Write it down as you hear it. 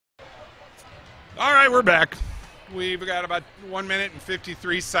All right, we're back. We've got about 1 minute and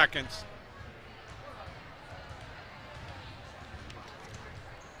 53 seconds.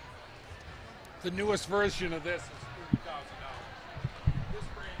 The newest version of this is $30,000. This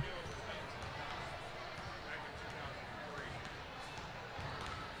brand new was $19,000 back in 2003.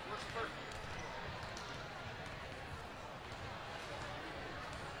 Works perfect.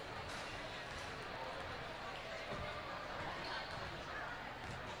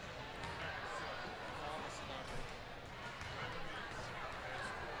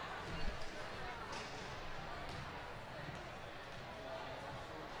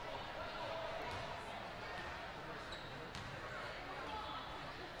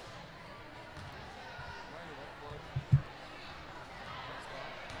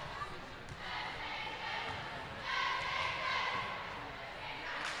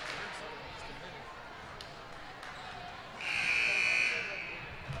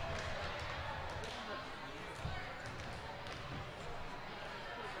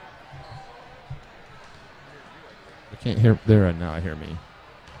 Can't hear there right now. I hear me.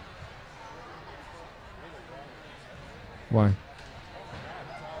 Why?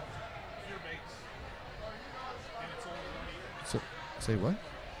 So, say what?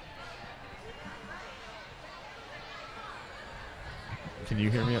 Can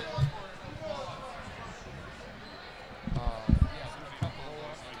you hear me?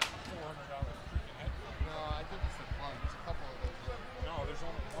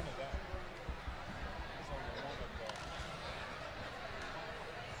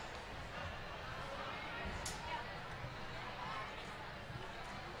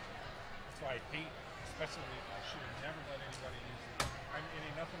 I hate, especially I should have never let anybody use it. I mean, it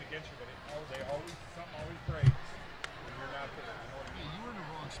ain't nothing against you, but something always breaks when you're not there. You know what I mean? You were in the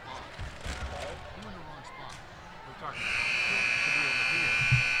wrong spot. What? You were in the wrong spot. We're talking to be over here.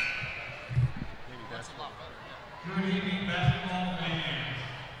 Maybe that's a lot better. Yeah. Good evening, basketball fans.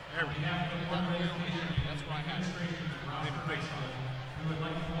 There we go. That's why administration of Rossford High School. We would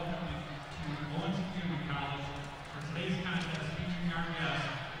like to welcome you to Owens Community College for today's contest featuring our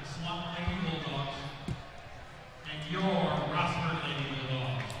guests, the Swanton Lady Bulldogs, and your Rossford Lady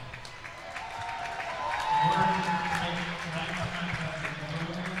Bulldogs. In order to make tonight's contest as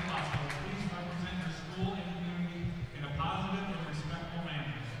enjoyable as possible, please represent your school and community in a positive and respectful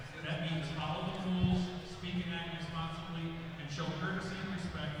manner. That means follow the rules, speak and act responsibly, and show courtesy and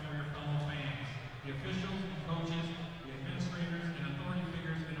respect for your fellow fans, the officials and coaches, the administrators and authority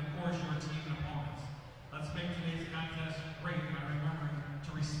figures, and of course your team and opponents. Let's make today's contest great by remembering to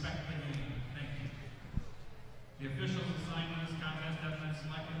respect the game. Thank you. The officials assigned to this contest have been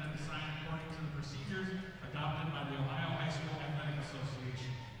selected and assigned according to the procedures adopted by the Ohio High School Athletic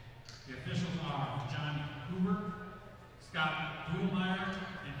Association. The officials are John Hoover, Scott Budelmeyer,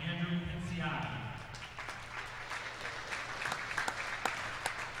 and Andrew Pinciati.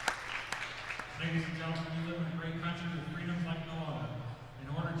 Ladies and gentlemen, we live in a great country with freedoms like no other. In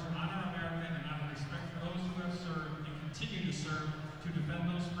order to honor America and out of respect for those who have served and continue to serve to defend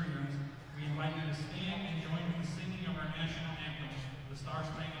those freedoms, we invite you to stand and join in the singing of our national anthem, the Star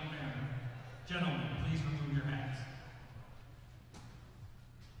Spangled Banner. Gentlemen, please remove your hats.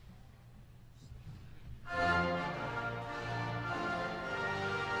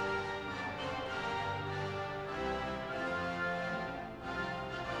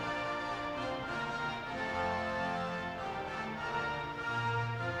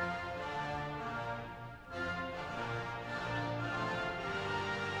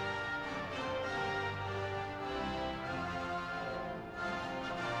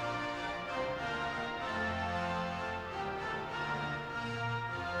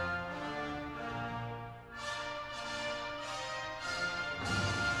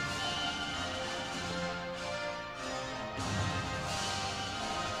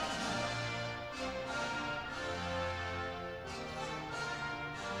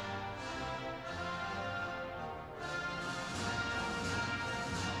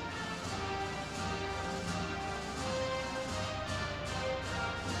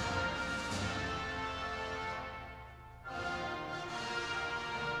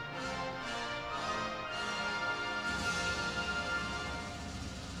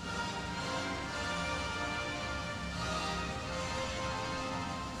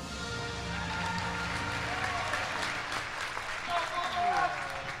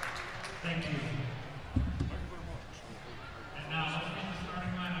 Thank you. And now let's get the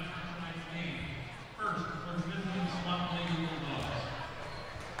starting lineup for tonight's game. First, we're visiting the Swanton Lady Bulldogs.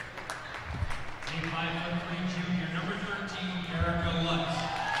 A 5'3" junior, number 13, Erica Lutz.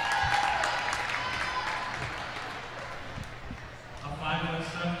 A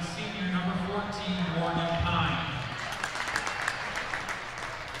 5'7" senior, number 14,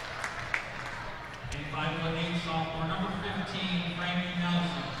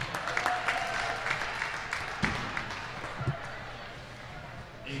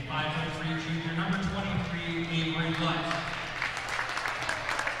 A 5'3" junior, number 23, Avery Lutz.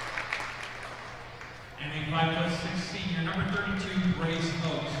 And a 5'6" senior, number 32, Grace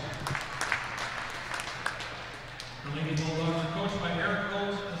Oates. The Lady Bulldogs are coached by Eric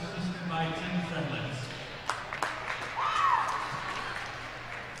Oates, assisted by Tim Sedlitz.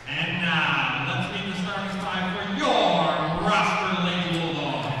 And now, let's meet the starting five for your Rossford Lady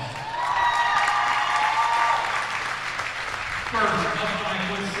Bulldogs. First, a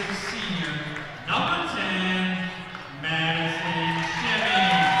 5'6" senior, number 10, Madison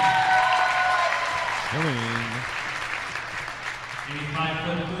Shemming. A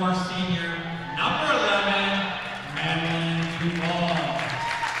 5'4" senior, number 11, Madeline Duval.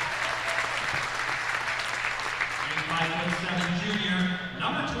 A 5'7" junior,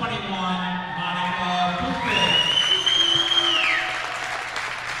 number 21, Monica Buford.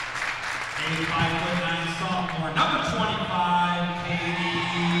 A 5'9" sophomore, number 25,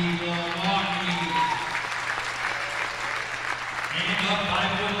 Katie Milwaukee. And a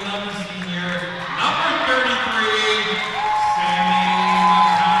 5'11" senior, number 33, Sammi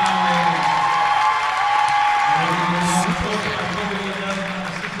Mikonowicz.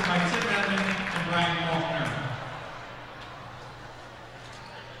 Assisted by Tim Edmond and Brian Faulkner.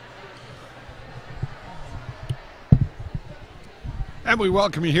 And we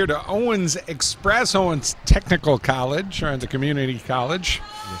welcome you here to Owens Express, Owens Technical College, or the community college.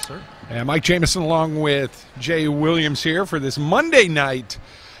 Yes, sir. And Mike Jameson along with Jay Williams here for this Monday night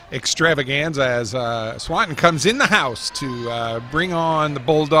extravaganza as Swanton comes in the house to bring on the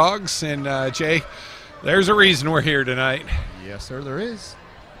Bulldogs. And Jay, there's a reason we're here tonight. Yes, sir, there is.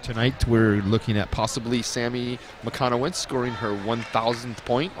 Tonight we're looking at possibly Sammi Mikonowicz scoring her 1,000th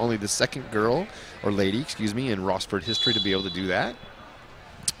point, only the second girl, or lady, excuse me, in Rossford history to be able to do that.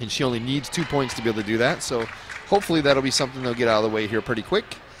 And she only needs 2 points to be able to do that, so hopefully that'll be something they'll get out of the way here pretty quick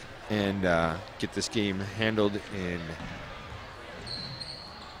and get this game handled and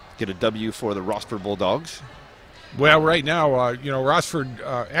get a W for the Rossford Bulldogs. Well, right now, you know, Rossford,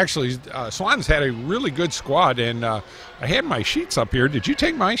 actually, Swanton's had a really good squad, and I had my sheets up here. Did you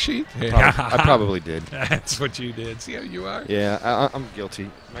take my sheet? I probably did. That's what you did. See how you are? Yeah, I'm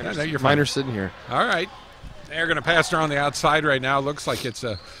guilty. Mine are sitting here. All right. They're going to pass her on the outside right now. Looks like it's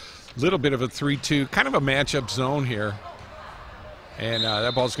a little bit of a 3-2, kind of a matchup zone here. And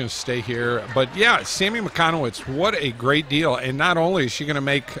that ball's going to stay here. But, yeah, Sammi Mikonowicz, what a great deal. And not only is she going to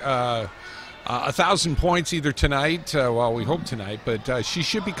make 1,000 points either tonight, well, we hope tonight, but she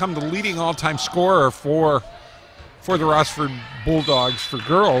should become the leading all-time scorer for the Rossford Bulldogs for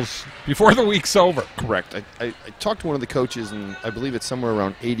girls before the week's over. Correct. I talked to one of the coaches, and I believe it's somewhere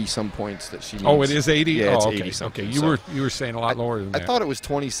around 80-some points that she needs. Oh, it is 80? Yeah, it's okay. 80-something. Okay, you were saying a lot lower than that. I thought it was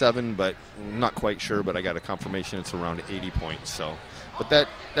 27, but I'm not quite sure, but I got a confirmation it's around 80 points. So, but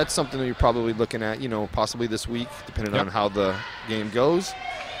that's something that you're probably looking at, you know, possibly this week, depending on how the game goes.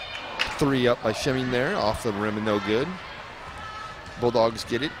 3 up by Shemming there, off the rim and no good. Bulldogs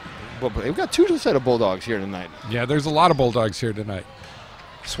get it. But we've got 2 set of Bulldogs here tonight. Yeah, there's a lot of Bulldogs here tonight.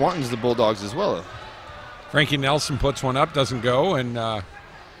 Swanton's the Bulldogs as well. Frankie Nelson puts one up, doesn't go, and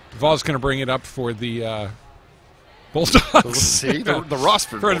Duvall's going to bring it up for the Bulldogs. See, the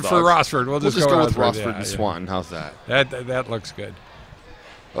Rossford Bulldogs. For Rossford. We'll just go with Rossford. Rossford and Swanton. How's that? That looks good.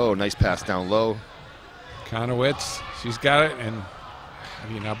 Oh, nice pass down low. Mikonowicz, she's got it, and how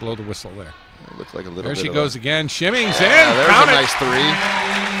do you not blow the whistle there? It looks like a little there bit she of goes again. Shimming's in. There's Count a it. nice 3.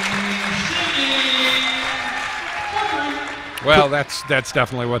 Well, that's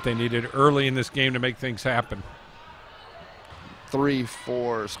definitely what they needed early in this game to make things happen. 3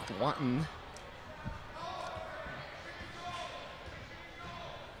 for Swanton.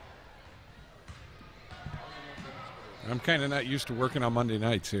 I'm kind of not used to working on Monday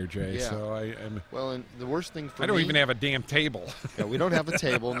nights here, Jay. Yeah. So I'm. Well, and the worst thing for I don't me, even have a damn table. Yeah, we don't have a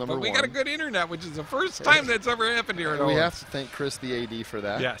table, number but we one. got a good internet, which is the first time that's ever happened here at We Owens. have to thank Chris, the AD, for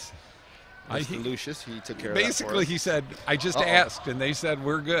that. Yes. Mr. Lucius, he took care of that for Basically, us. he said, I just asked, and they said,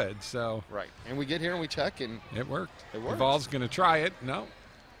 we're good. So Right. And we get here and we check, and it worked. It worked. Duvall's going to try it. No.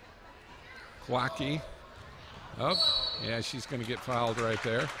 Kwaki. Oh, yeah, she's going to get fouled right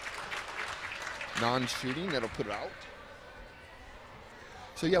there. non-shooting, that'll put it out.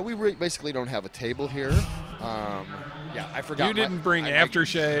 So, yeah, we basically don't have a table here. Yeah, I forgot. You didn't bring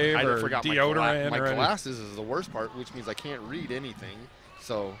aftershave or deodorant My or anything. glasses is the worst part, which means I can't read anything.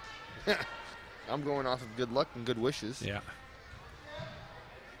 So, I'm going off of good luck and good wishes. Yeah.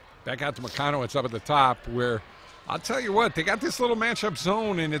 Back out to Mikonowicz up at the top, where I'll tell you what, they got this little matchup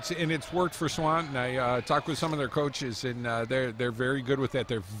zone, and it's worked for Swanton. I talked with some of their coaches, and they're very good with that.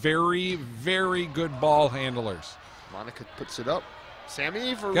 They're very, very good ball handlers. Monica puts it up.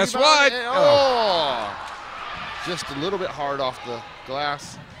 Sammi for Guess rebound. what? And, oh. Just a little bit hard off the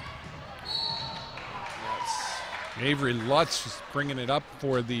glass. Avery Lutz is bringing it up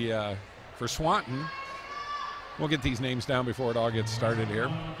for the for Swanton. We'll get these names down before it all gets started here.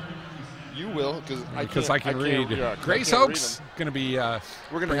 You will, because I can read. Grace Oaks going to be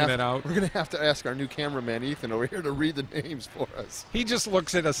bringing it out. We're going to have to ask our new cameraman, Ethan, over here to read the names for us. He just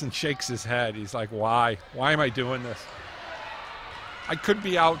looks at us and shakes his head. He's like, why? Why am I doing this? I could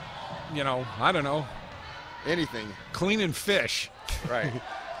be out, you know, I don't know. Anything. Cleaning fish. Right.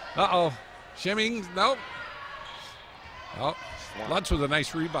 Uh-oh. Shimming. Nope. Oh, Lutz with a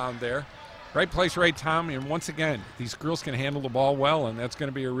nice rebound there. Right place, right time. And once again, these girls can handle the ball well, and that's going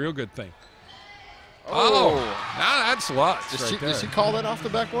to be a real good thing. Oh, now that's Lutz Did she call that off the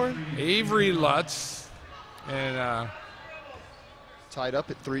backboard? Avery Lutz. And tied up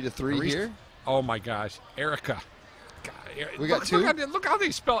at 3-3 here. Oh, my gosh. Erica. God, we got two. Look how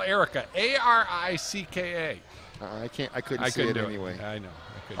they spell Erica. A-R-I-C-K-A. I couldn't see it anyway. I know.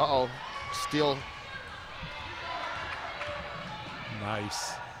 Uh-oh. Steal.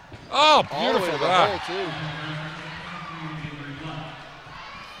 Nice. Oh, beautiful.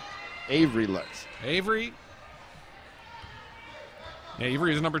 Avery Lutz. Avery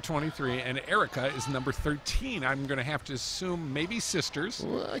is number 23, and Erica is number 13. I'm going to have to assume maybe sisters.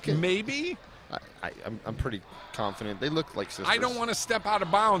 Well, maybe. I'm pretty confident. They look like sisters. I don't want to step out of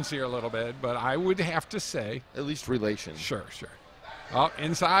bounds here a little bit, but I would have to say. At least relation. Sure. Oh,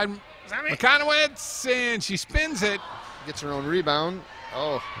 inside. Mikonowicz, and she spins it. Gets her own rebound.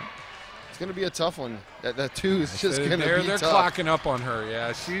 Oh, it's going to be a tough one. That 2 is just going to be tough. They're clocking up on her.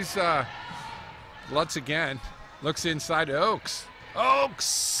 Yeah, she's Lutz again. Looks inside to Oaks. Oh,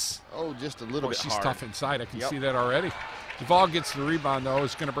 just a little bit she's hard. tough inside. I can see that already. Duvall gets the rebound, though.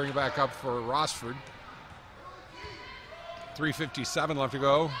 It's going to bring it back up for Rossford. 3:57 left to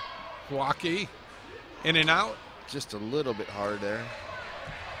go. Milwaukee in and out. Just a little bit hard there.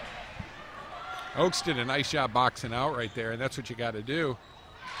 Oaks did a nice job boxing out right there, and that's what you got to do.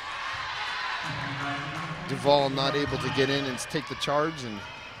 Duvall not able to get in and take the charge. And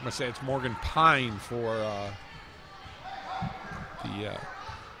I'm going to say it's Morgan Pine for the...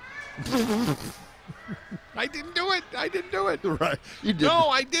 I didn't do it. Right. You did. No,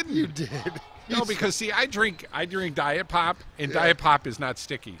 I didn't. You did. No, because see, I drink Diet Pop, and Diet Pop is not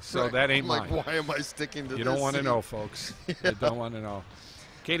sticky, so that ain't mine. Why am I sticking to this? You don't want to know, folks. You don't want to know.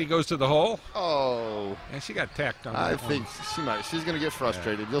 Katie goes to the hole. Oh. And she got tacked on. I think she might. She's going to get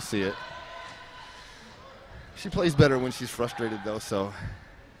frustrated. You'll see it. She plays better when she's frustrated, though, so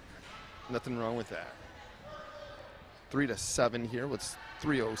nothing wrong with that. 3-7 here with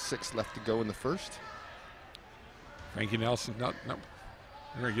 3:06 left to go in the first. Frankie Nelson. No.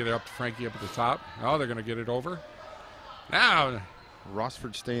 They're going to get it up to Frankie up at the top. Oh, they're going to get it over. Now.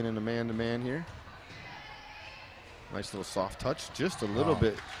 Rossford staying in a man-to-man here. Nice little soft touch. Just a little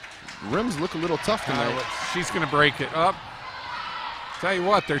bit. Rims look a little tough tonight. She's going to break it up. Tell you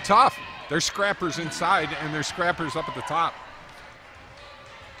what, they're tough. They're scrappers inside, and they're scrappers up at the top.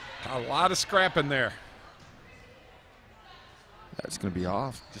 A lot of scrapping there. That's going to be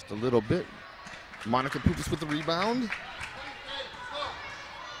off just a little bit. Monica Pupas with the rebound.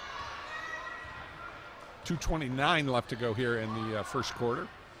 2:29 left to go here in the first quarter.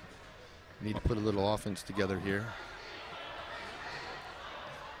 Need to put a little offense together here.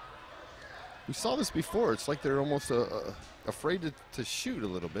 We saw this before. It's like they're almost afraid to shoot a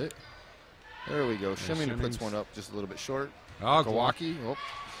little bit. There we go. Shimming puts one up just a little bit short. Oh, Milwaukee. Oh.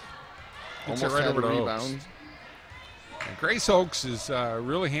 Almost Almost had a rebound. Oaks. And Grace Oaks is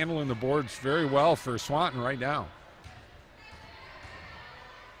really handling the boards very well for Swanton right now.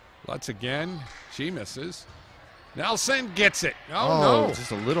 Lutz again. She misses. Nelson gets it. Oh, no.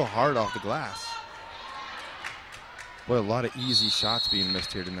 Just a little hard off the glass. Boy, a lot of easy shots being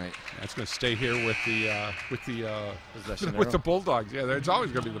missed here tonight. That's going to stay here with the Possession with arrow. the Bulldogs. Yeah, it's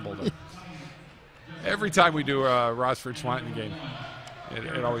always going to be the Bulldogs. Every time we do a Rossford Swanton game,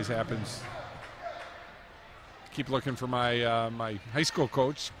 it always happens. Keep looking for my my high school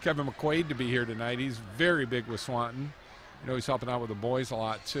coach, Kevin McQuaid, to be here tonight. He's very big with Swanton. You know, he's helping out with the boys a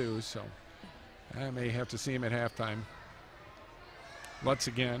lot too, so I may have to see him at halftime. Lutz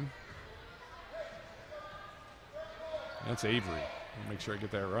again. That's Avery. I'll make sure I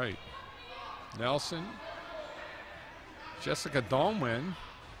get that right. Nelson. Jessica Dahlman.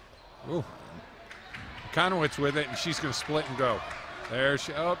 Ooh. Mikonowicz with it, and she's going to split and go. There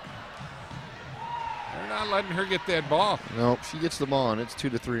she up. They're not letting her get that ball. Nope, she gets the ball, and it's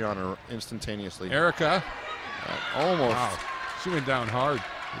 2-3 on her instantaneously. Erica. Almost. Wow. She went down hard.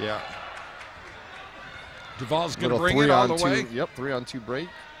 Yeah. Duvall's going to bring it all the way. Yep, 3-on-2 break.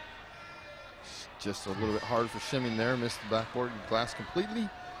 Just a little bit hard for shimming there. Missed the backboard glass completely.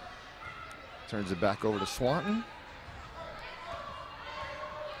 Turns it back over to Swanton.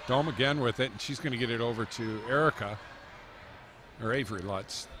 Dome again with it, and she's going to get it over to Erica, or Avery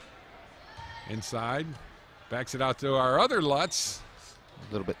Lutz. Inside, backs it out to our other Lutz.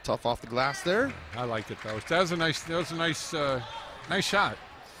 A little bit tough off the glass there. I like it though. That was a nice nice shot.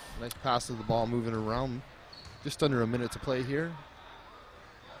 Nice pass of the ball moving around. Just under a minute to play here.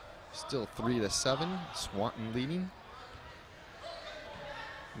 Still 3-7. Swanton leading.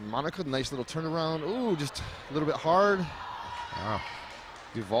 Monica, nice little turnaround. Ooh, just a little bit hard. Wow.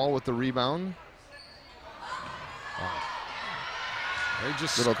 Duvall with the rebound. Wow. They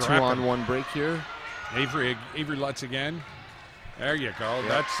just little scrapping. 2-on-1 break here. Avery Lutz again. There you go.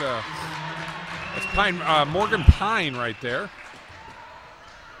 Yep. That's Pine, Morgan Pine right there.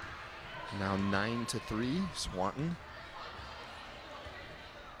 Now 9-3, Swanton.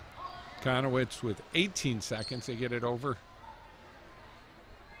 Mikonowicz with 18 seconds. They get it over.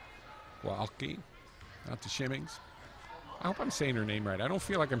 Walkie. Out to Shimmings. I hope I'm saying her name right. I don't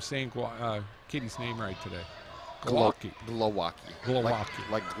feel like I'm saying Kitty's name right today. Glowacki. Glowacki.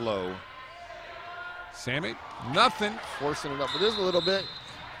 Like glow. Sammi, nothing. Forcing it up. It is a little bit.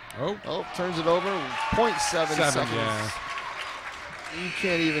 Oh, turns it over. 0.7 seconds. Yeah. You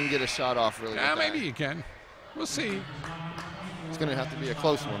can't even get a shot off really. Yeah, maybe you can. We'll see. It's going to have to be a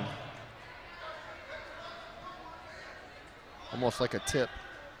close one. Almost like a tip.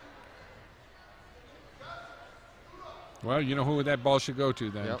 Well, you know who that ball should go to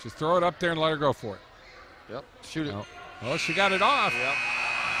then. Yep. Just throw it up there and let her go for it. Yep, shoot it. Oh, well, she got it off. Yep.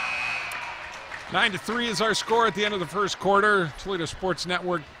 9-3 is our score at the end of the first quarter. Toledo Sports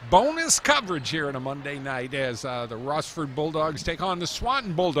Network bonus coverage here on a Monday night as the Rossford Bulldogs take on the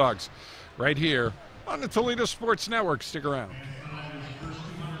Swanton Bulldogs right here on the Toledo Sports Network. Stick around.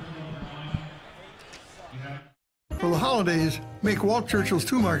 For the holidays, make Walt Churchill's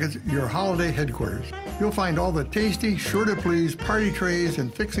Two Markets your holiday headquarters. You'll find all the tasty, sure-to-please party trays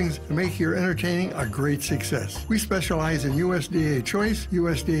and fixings to make your entertaining a great success. We specialize in USDA Choice,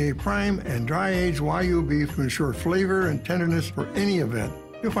 USDA Prime, and dry-aged Wagyu beef to ensure flavor and tenderness for any event.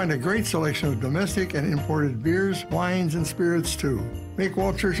 You'll find a great selection of domestic and imported beers, wines, and spirits, too. Make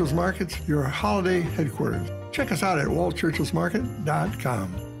Walt Churchill's Markets your holiday headquarters. Check us out at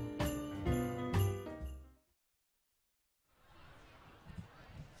waltchurchillsmarket.com.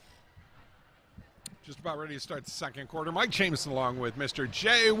 Just about ready to start the second quarter. Mike Jameson along with Mr.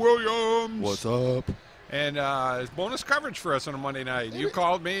 Jay Williams. What's up? And it's bonus coverage for us on a Monday night. You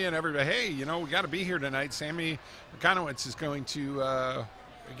called me and everybody, hey, you know, we got to be here tonight. Sammi Mikonowicz is going to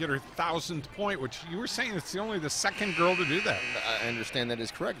get her 1,000th point, which you were saying it's only the second girl to do that. I understand that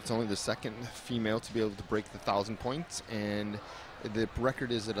is correct. It's only the second female to be able to break the 1,000 points, and the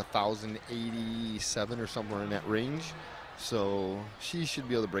record is at 1,087 or somewhere in that range. So she should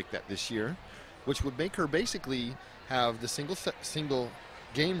be able to break that this year, which would make her basically have the single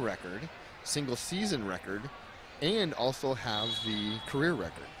game record, single season record, and also have the career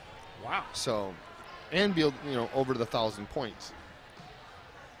record. Wow. So, and be able, you know, over the 1,000 points.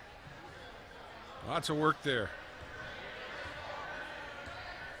 Lots of work there.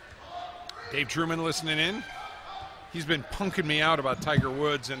 Dave Truman listening in. He's been punking me out about Tiger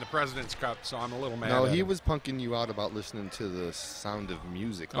Woods and the President's Cup, so I'm a little mad. No, at he him. was punking you out about listening to the Sound of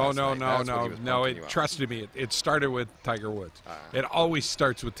Music. Oh, last no, night. no, That's what he no, was no. punking you out. Trusted me. It started with Tiger Woods. It always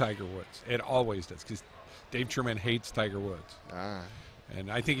starts with Tiger Woods. It always does, because Dave Truman hates Tiger Woods.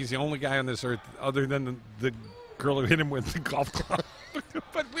 And I think he's the only guy on this earth, other than the girl who hit him with the golf club.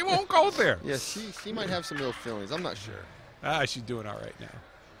 But we won't go there. Yeah, she might have some ill feelings. I'm not sure. She's doing all right now.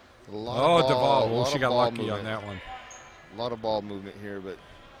 A lot of Duvall. ball, She got lucky movement. on that one. A lot of ball movement here, but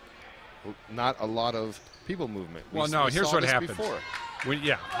not a lot of people movement. Well, no, here's saw what this happens. before. We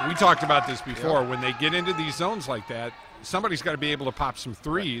talked about this before. Yeah. When they get into these zones like that, somebody's got to be able to pop some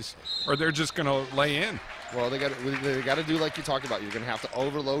threes, or they're just going to lay in. Well, they got to do like you talked about. You're going to have to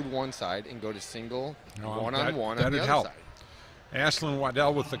overload one side and go to single one-on-one on the other side. Ashlyn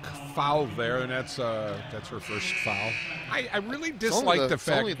Waddell with the foul there, and that's her first foul. I really dislike the fact.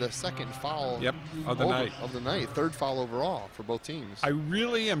 It's only the second foul of the night. Of the night. Third foul overall for both teams. I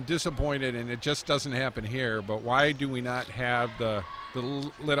really am disappointed, and it just doesn't happen here. But why do we not have the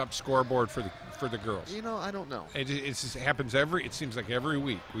lit up scoreboard for the girls? You know, I don't know. It just happens it seems like every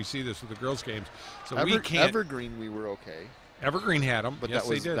week we see this with the girls games. So we can't. Evergreen, we were okay. Evergreen had them, but yes,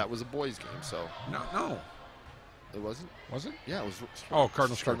 they did. That was a boys game, so no. It wasn't? Was it? Yeah, it was.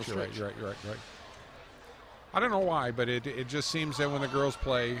 Cardinal Stretch. You're right. I don't know why, but it just seems that when the girls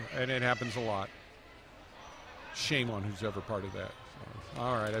play, and it happens a lot. Shame on who's ever part of that. So,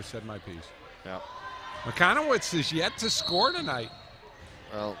 all right, I've said my piece. Yeah. Mikonowicz is yet to score tonight.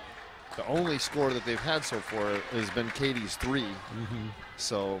 Well, the only score that they've had so far has been Katie's 3.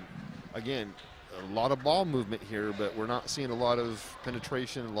 So, again, a lot of ball movement here, but we're not seeing a lot of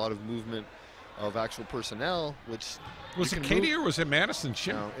penetration, a lot of movement of actual personnel, which was it Katie or was it Madison?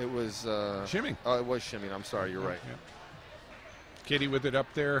 No, it was Shimming. Oh, it was Shimming. I'm sorry, you're right. Yeah. Katie with it up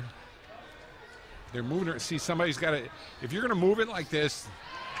there. They're moving her. See, somebody's got to. If you're going to move it like this.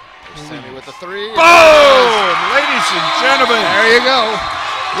 Sammi with the 3. Boom! Ladies and gentlemen. There you go.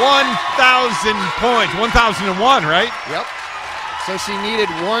 1,000 points. 1,001, right? Yep. So she needed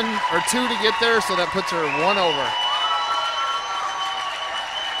 1 or 2 to get there, so that puts her 1 over.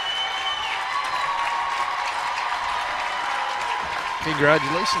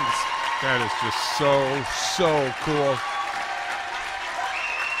 Congratulations. That is just so cool.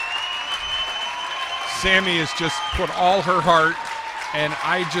 Sammi has just put all her heart, and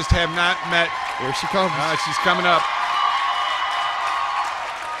I just have not met. Here she comes. She's coming up.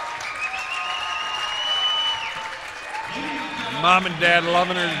 Mom and Dad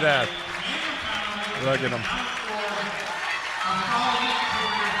loving her to death. Look at them.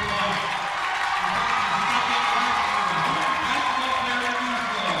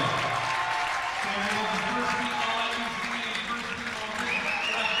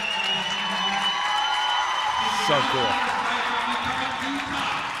 So cool.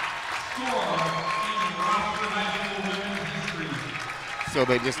 So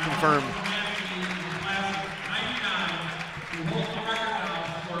they just confirmed.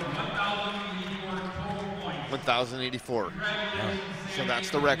 1,084. So that's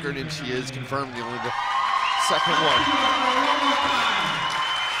the record, and she is confirmed only the second one.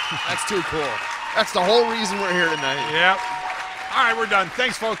 That's too cool. That's the whole reason we're here tonight. Yep. All right, we're done.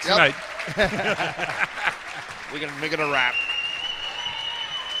 Thanks, folks, tonight. We're going to make it a wrap.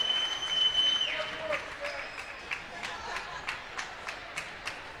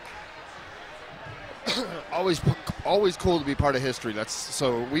 Always cool to be part of history. That's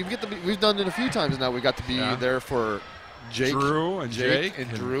so we've done it a few times now. We got to be there for Jake, Drew, and Jake,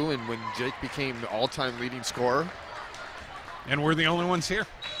 and Drew, and when Jake became the all-time leading scorer. And we're the only ones here.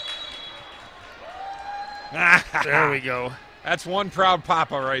 There we go. That's one proud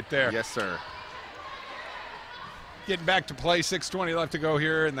papa right there. Yes, sir. Getting back to play, 6:20 left to go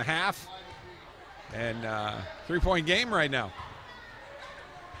here in the half. And 3-point game right now.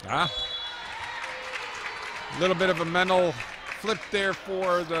 A little bit of a mental flip there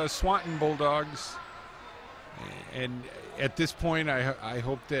for the Swanton Bulldogs. And at this point, I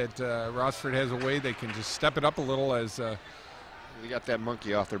hope that Rossford has a way they can just step it up a little as we got that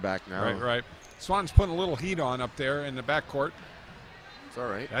monkey off their back now. Right. Swanton's putting a little heat on up there in the backcourt. It's all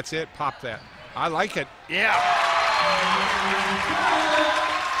right. That's it. Pop that. I like it. Yeah.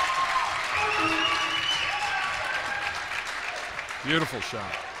 Beautiful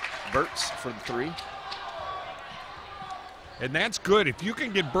shot. Burtz for the 3. And that's good. If you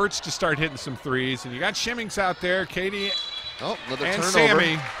can get Burtz to start hitting some threes, and you got Shimmings out there, Katie another and turnover.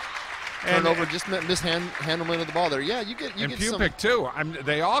 Sammi. Turnover, just mishandling of the ball there. Yeah, you get and some. Pupic, too.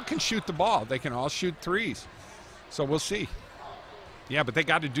 They all can shoot the ball. They can all shoot threes. So we'll see. Yeah, but they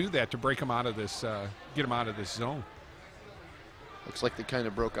got to do that to break them out of this, get them out of this zone. Looks like they kind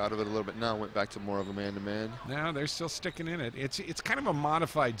of broke out of it a little bit now, went back to more of a man-to-man. No, they're still sticking in it. It's kind of a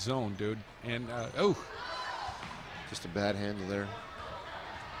modified zone, dude. And, just a bad handle there.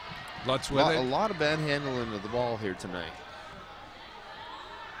 Lutz with it. A lot of bad handling of the ball here tonight.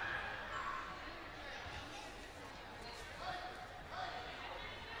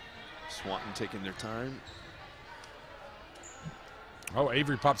 Swanton taking their time. Oh,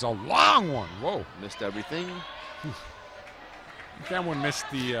 Avery pops a long one. Whoa. Missed everything. That one missed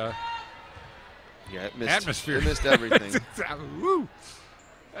the it missed, atmosphere. It missed everything. Woo.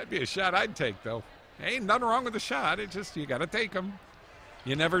 That'd be a shot I'd take, though. Ain't nothing wrong with the shot. It just, you got to take them.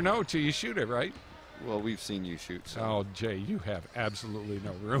 You never know till you shoot it, right? Well, we've seen you shoot. So. Oh, Jay, you have absolutely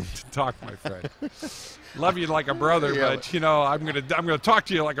no room to talk, my friend. Love you like a brother, but I'm gonna talk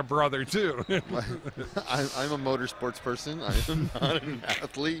to you like a brother too. I'm a motorsports person. I am not an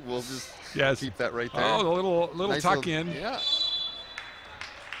athlete. We'll just keep that right there. Oh, the little nice tuck in. Yeah.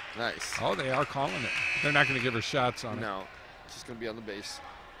 Nice. Oh, they are calling it. They're not going to give her shots on it. No, it's just going to be on the base.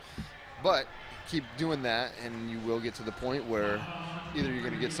 But keep doing that, and you will get to the point where either you're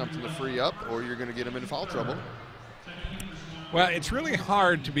going to get something to free up or you're going to get them in foul trouble. Well, it's really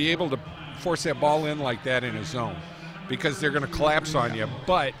hard to be able to force that ball in like that in a zone because they're going to collapse on you.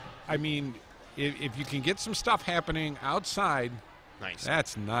 But, I mean, if you can get some stuff happening outside, nice.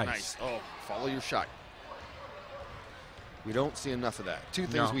 That's nice. Nice. Oh, follow your shot. We don't see enough of that. Two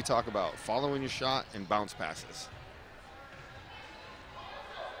things we talk about: following your shot and bounce passes.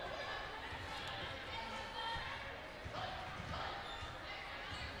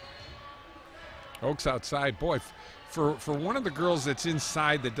 Oaks outside. Boy, for one of the girls that's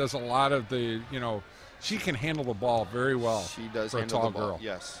inside that does a lot of the, she can handle the ball very well. She does for handle a tall the ball. girl.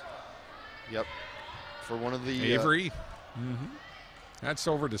 Yes. Yep. For one of the Avery. That's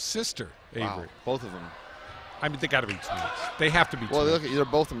over to sister Avery. Wow, both of them. I mean, they got to be twins. They have to be Well, twins. look, they're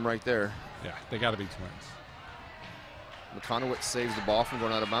both of them right there. Yeah, they got to be twins. Mikonowicz saves the ball from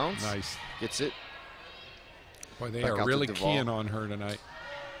going out of bounds. Nice. Gets it. Boy, they Back are out to really Duvall. keying on her tonight.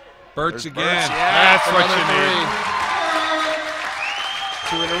 Birch There's again. Birch. Yeah, That's what you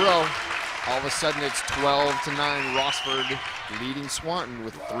need. 2 in a row. All of a sudden, it's 12-9. Rossford leading Swanton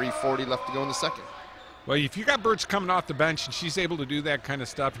with 3:40 left to go in the second. Well, if you got Birch coming off the bench and she's able to do that kind of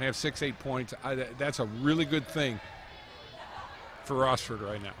stuff and have 6-8 points, that's a really good thing for Rossford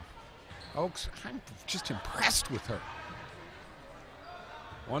right now. Oaks, I'm just impressed with her.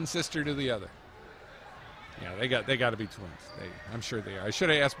 One sister to the other. Yeah, they got to be twins. I'm sure they are. I should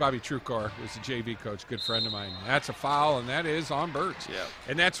have asked Bobby Trucor, who's the JV coach, good friend of mine. That's a foul, and that is on Birch. Yeah.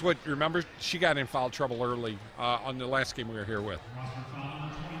 And that's what, remember, she got in foul trouble early on the last game we were here with.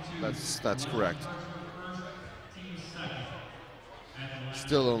 That's correct.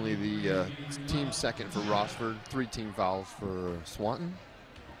 Still only the team second for Rossford. 3 team fouls for Swanton.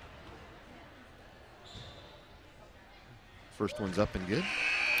 First one's up and good.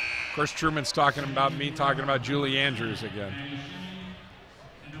 Of course, Truman's talking about me, talking about Julie Andrews again.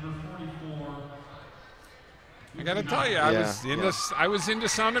 I got to tell you, I was into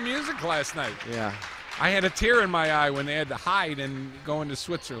Sound of Music last night. Yeah. I had a tear in my eye when they had to hide and go into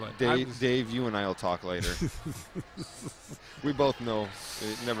Switzerland. Dave, you and I will talk later. We both know.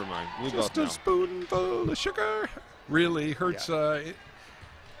 Never mind. We Just both know. a spoonful of sugar really hurts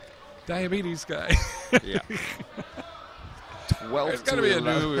diabetes guy. Yeah. 12 It's got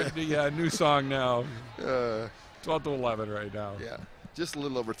to be a new song now. 12 to 11 right now. Yeah. Just a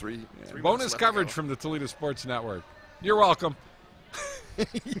little over 3. Yeah. Bonus coverage from the Toledo Sports Network. You're welcome.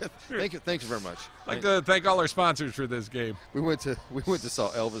 Yeah, thank you very much. I'd like to thank all our sponsors for this game. We went to saw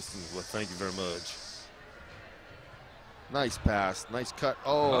Elvis and well, thank you very much. Nice pass, nice cut.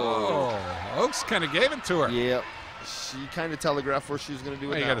 Oh, Oaks kind of gave it to her. Yep. She kind of telegraphed where she was going to do it.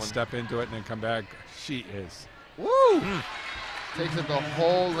 Well, you got to step into it and then come back. She is. Woo! Takes it the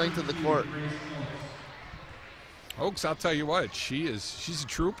whole length of the court. Oaks, I'll tell you what, she's a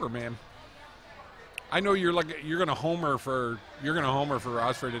trooper, man. I know you're going to homer for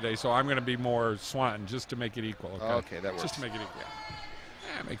Rossford today, so I'm going to be more Swanton just to make it equal. Okay, that works. Just to make it equal.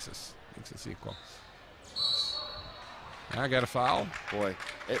 Yeah, it makes us equal. I got a foul. Boy,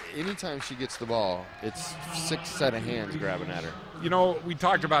 anytime she gets the ball, it's 6 set of hands grabbing at her. You know, we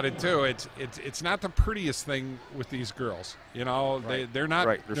talked about it too. It's not the prettiest thing with these girls. You know, right. they're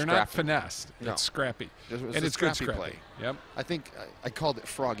not They're not finessed. No. It's scrappy, It's and a it's good scrappy scrappy. play. Yep. I think I called it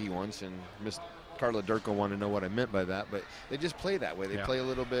froggy once, and Miss Carla Durko wanted to know what I meant by that, but they just play that way. They play a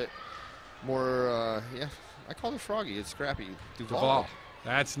little bit more. I call it froggy. It's scrappy. Duvall.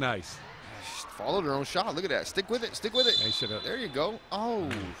 That's nice. She followed her own shot. Look at that. Stick with it. Stick with it. They should have. There you go. Oh.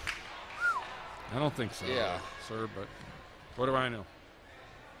 I don't think so. Yeah. Sir, but what do I know?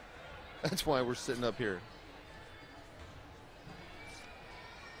 That's why we're sitting up here.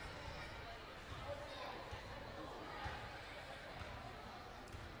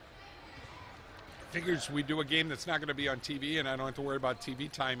 Figures we do a game that's not going to be on TV, and I don't have to worry about TV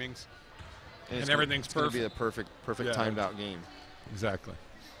timings, and everything's it's gonna perfect. be a perfect timed out game. Exactly.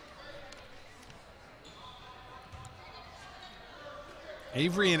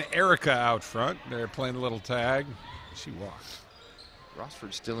 Avery and Erica out front. They're playing a little tag. She walked.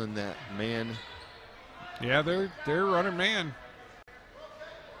 Rossford's still in that man. Yeah, they're running man.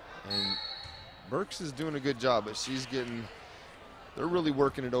 And Burks is doing a good job, but they're really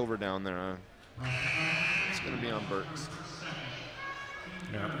working it over down there. It's going to be on Burks.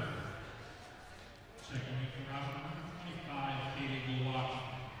 Yeah.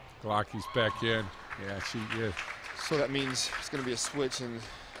 Glocky's back in. Yeah. So that means it's going to be a switch, and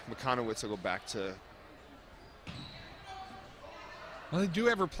Mikonowicz will go back to. Well, they do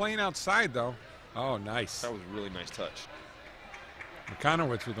have her playing outside, though. Oh, nice. That was a really nice touch.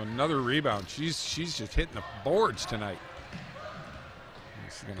 Mikonowicz with another rebound. She's just hitting the boards tonight.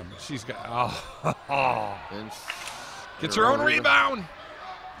 She's got And gets her own rebound.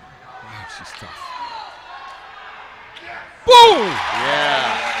 Wow, she's tough. Boom!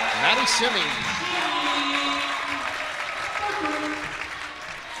 Yeah, Maddie Shimmy.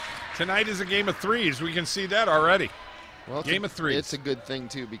 Tonight is a game of threes. We can see that already. Well, Game of threes. It's a good thing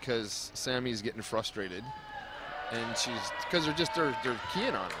too because Sammy's getting frustrated, and because they're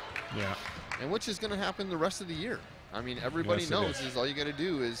keying on her. Yeah. And which is going to happen the rest of the year. I mean, everybody knows is all you got to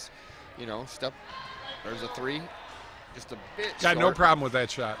do is, step. There's a three, just a bit. Got short. no problem with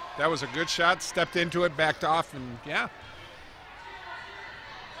that shot. That was a good shot. Stepped into it, backed off, and yeah.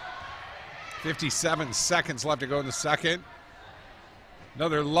 57 seconds left to go in the second.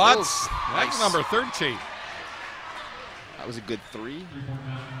 Another Lutz. That's nice. number 13. That was a good three.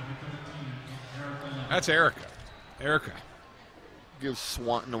 That's Erica. Gives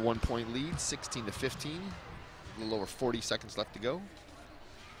Swanton a 1-point lead, 16-15. A little over 40 seconds left to go.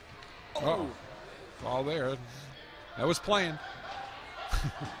 Oh, all there. That was planned.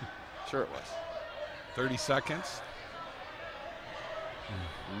 Sure it was. 30 seconds.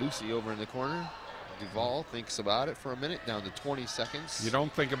 Lucy over in the corner. Duvall thinks about it for a minute, down to 20 seconds. You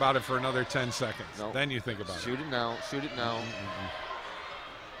don't think about it for another 10 seconds. Nope. Then you think about it. Shoot it now.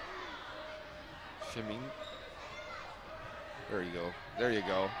 Shimming. There you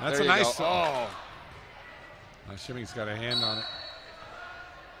go. That's there a you nice. go. Oh. Shimming's got a hand on it.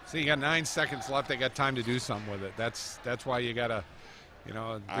 See, you got 9 seconds left. They got time to do something with it. That's why you gotta,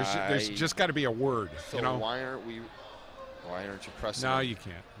 there's just got to be a word. So why aren't you pressing? No, it? you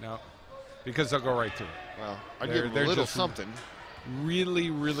can't. No, because they'll go right to it. Well, I give them a little something. Really,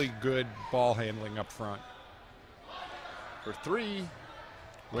 really good ball handling up front. For three.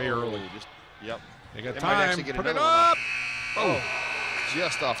 Way early. Yep. They got They might time. actually get Put it another one up. Oh.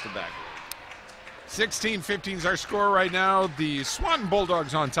 Just off the back. 16-15 is our score right now. The Swanton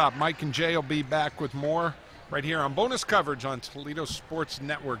Bulldogs on top. Mike and Jay will be back with more right here on bonus coverage on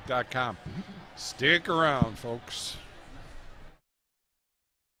ToledoSportsNetwork.com. Stick around, folks.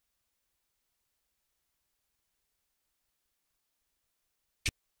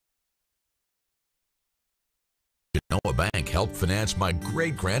 Genoa Bank helped finance my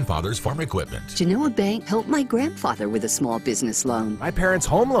great-grandfather's farm equipment. Genoa Bank helped my grandfather with a small business loan. My parents'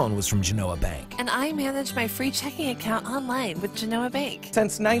 home loan was from Genoa Bank. And I manage my free checking account online with Genoa Bank.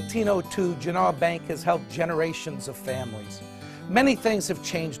 Since 1902, Genoa Bank has helped generations of families. Many things have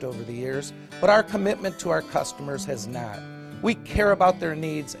changed over the years, but our commitment to our customers has not. We care about their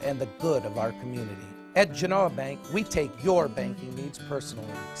needs and the good of our community. At Genoa Bank, we take your banking needs personally.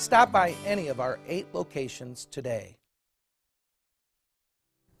 Stop by any of our 8 locations today.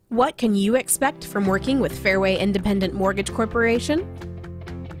 What can you expect from working with Fairway Independent Mortgage Corporation?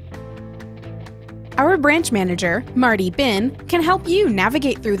 Our branch manager, Marty Bin, can help you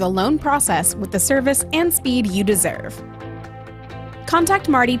navigate through the loan process with the service and speed you deserve. Contact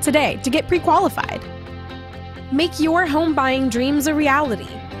Marty today to get pre-qualified. Make your home buying dreams a reality.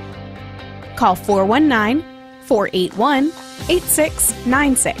 Call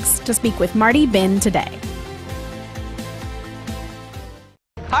 419-481-8696 to speak with Marty Bin today.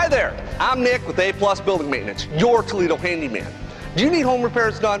 Hi there, I'm Nick with A+ Building Maintenance, your Toledo handyman. Do you need home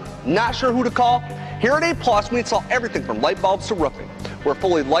repairs done? Not sure who to call? Here at A+, we install everything from light bulbs to roofing. We're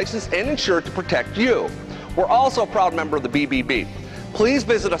fully licensed and insured to protect you. We're also a proud member of the BBB. Please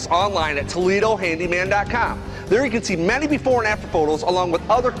visit us online at ToledoHandyman.com. There you can see many before and after photos along with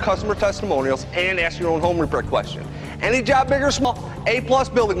other customer testimonials and ask your own home repair question. Any job big or small, A+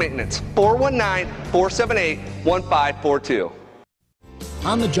 Building Maintenance, 419-478-1542.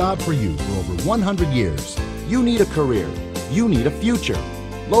 On the job for you for over 100 years. You need a career. You need a future.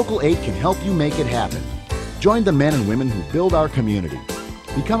 Local 8 can help you make it happen. Join the men and women who build our community.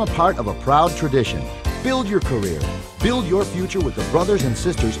 Become a part of a proud tradition. Build your career. Build your future with the brothers and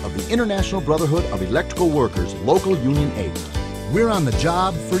sisters of the International Brotherhood of Electrical Workers, Local Union 8. We're on the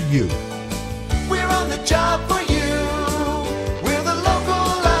job for you. We're on the job for you. We're the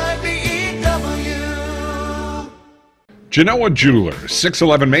local IBEW. Genoa Jewelers,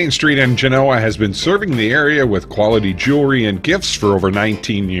 611 Main Street in Genoa, has been serving the area with quality jewelry and gifts for over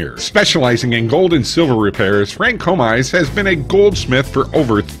 19 years. Specializing in gold and silver repairs, Frank Comise has been a goldsmith for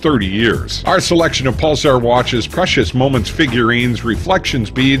over 30 years. Our selection of Pulsar watches, Precious Moments figurines,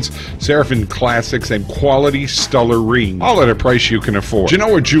 Reflections beads, Seraphim classics, and quality Stellar rings, all at a price you can afford.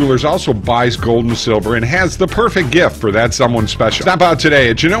 Genoa Jewelers also buys gold and silver and has the perfect gift for that someone special. Stop out today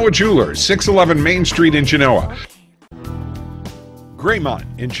at Genoa Jewelers, 611 Main Street in Genoa. Graymont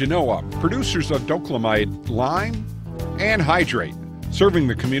in Genoa, producers of Doclamide lime and hydrate, serving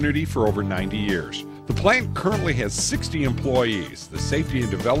the community for over 90 years. The plant currently has 60 employees. The safety and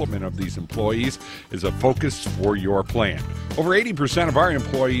development of these employees is a focus for your plant. Over 80% of our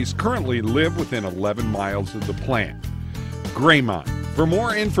employees currently live within 11 miles of the plant. Graymont. For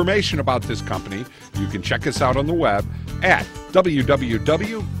more information about this company, you can check us out on the web at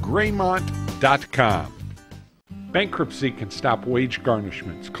www.graymont.com. Bankruptcy can stop wage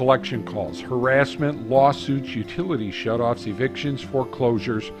garnishments, collection calls, harassment, lawsuits, utility shutoffs, evictions,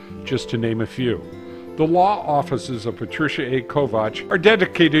 foreclosures, just to name a few. The law offices of Patricia A. Kovac are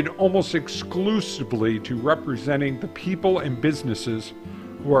dedicated almost exclusively to representing the people and businesses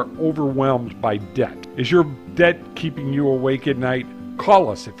who are overwhelmed by debt. Is your debt keeping you awake at night? Call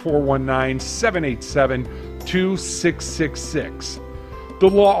us at 419-787-2666. The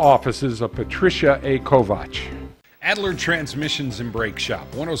law offices of Patricia A. Kovac. Adler Transmissions and Brake Shop,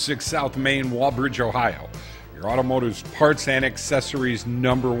 106 South Main, Walbridge, Ohio. Your automotive parts and accessories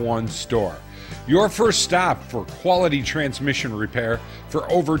 #1 store. Your first stop for quality transmission repair for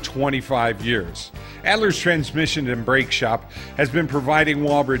over 25 years. Adler's Transmission and Brake Shop has been providing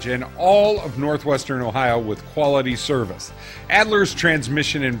Walbridge and all of northwestern Ohio with quality service. Adler's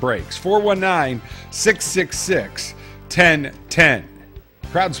Transmission and Brakes, 419-666-1010.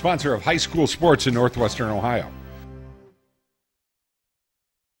 Proud sponsor of high school sports in northwestern Ohio.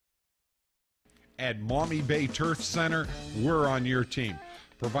 At Maumee Bay Turf Center, we're on your team,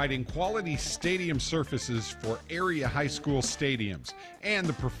 providing quality stadium surfaces for area high school stadiums and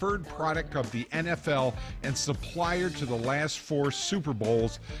the preferred product of the NFL and supplier to the last 4 Super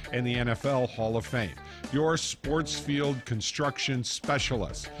Bowls and the NFL Hall of Fame. Your sports field construction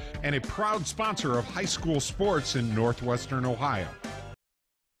specialist and a proud sponsor of high school sports in northwestern Ohio.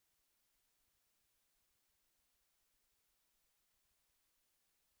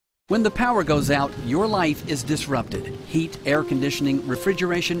 When the power goes out, your life is disrupted. Heat, air conditioning,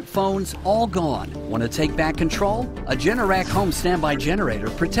 refrigeration, phones, all gone. Want to take back control? A Generac home standby generator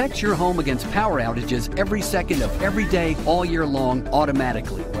protects your home against power outages every second of every day, all year long,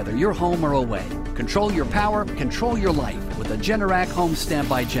 automatically, whether you're home or away. Control your power, control your life with a Generac home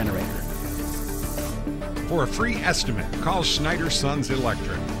standby generator. For a free estimate, call Schneider Sons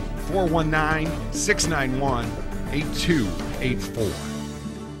Electric, 419-691-8284.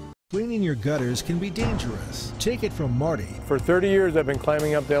 Cleaning your gutters can be dangerous. Take it from Marty. For 30 years, I've been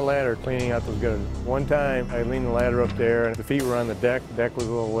climbing up that ladder, cleaning out those gutters. One time, I leaned the ladder up there, and the feet were on the deck was a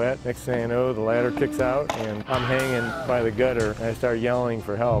little wet. Next thing I know, the ladder kicks out, and I'm hanging by the gutter, and I start yelling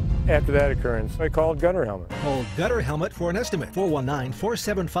for help. After that occurrence, I called Gutter Helmet. Call Gutter Helmet for an estimate.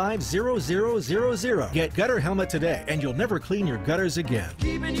 419-475-0000. Get Gutter Helmet today, and you'll never clean your gutters again.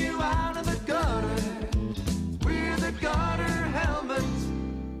 Keeping you out of the gutter. We're the Gutter Helmets.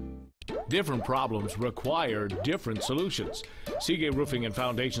 Different problems require different solutions. Seagate Roofing and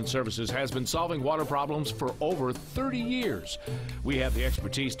Foundation Services has been solving water problems for over 30 years. We have the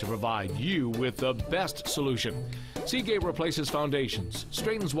expertise to provide you with the best solution. Seagate replaces foundations,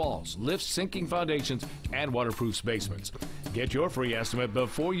 straightens walls, lifts sinking foundations, and waterproofs basements. Get your free estimate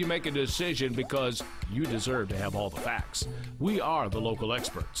before you make a decision because you deserve to have all the facts. We are the local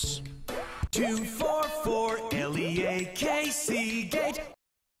experts. 244-LEAK Seagate.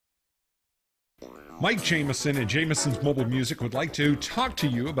 Mike Jameson and Jameson's Mobile Music would like to talk to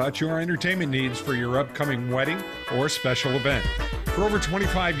you about your entertainment needs for your upcoming wedding or special event. For over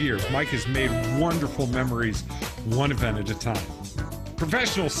 25 years, Mike has made wonderful memories, one event at a time.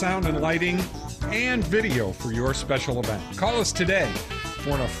 Professional sound and lighting and video for your special event. Call us today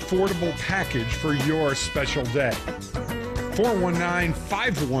for an affordable package for your special day.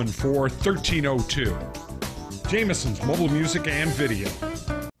 419-514-1302. Jameson's Mobile Music and Video.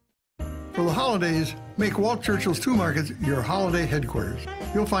 For the holidays, make Walt Churchill's Two Markets your holiday headquarters.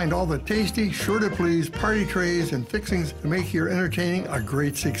 You'll find all the tasty, sure-to-please party trays and fixings to make your entertaining a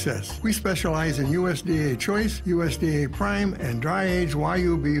great success. We specialize in USDA Choice, USDA Prime, and dry-aged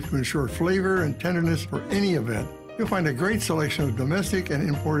Wagyu beef to ensure flavor and tenderness for any event. You'll find a great selection of domestic and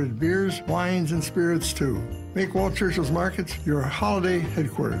imported beers, wines, and spirits, too. Make Walt Churchill's Markets your holiday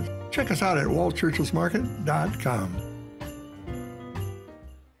headquarters. Check us out at waltchurchillsmarket.com.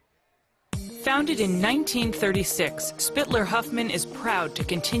 Founded in 1936, Spittler Huffman is proud to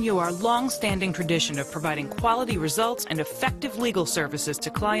continue our long-standing tradition of providing quality results and effective legal services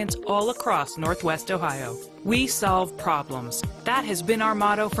to clients all across Northwest Ohio. We solve problems. That has been our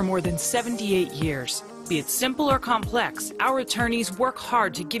motto for more than 78 years. Be it simple or complex, our attorneys work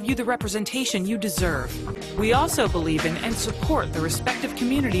hard to give you the representation you deserve. We also believe in and support the respective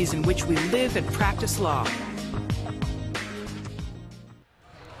communities in which we live and practice law.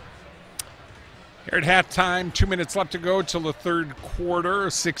 Here at halftime, 2 minutes left to go till the third quarter.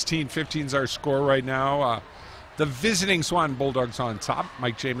 16-15 is our score right now. The visiting Swanton Bulldogs on top.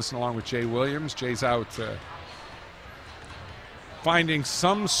 Mike Jameson along with Jay Williams. Jay's out finding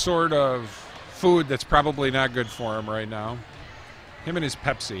some sort of food that's probably not good for him right now. Him and his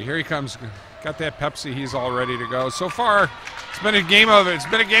Pepsi. Here he comes. Got that Pepsi. He's all ready to go. So far, it's been a game of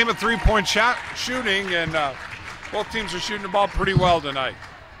 3-point shooting, and Both teams are shooting the ball pretty well tonight.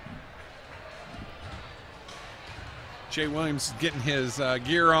 Jay Williams is getting his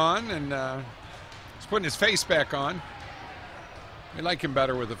gear on, and he's putting his face back on. We like him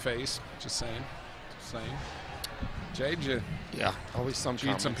better with a face. Just saying. Just saying. Jay, did you always some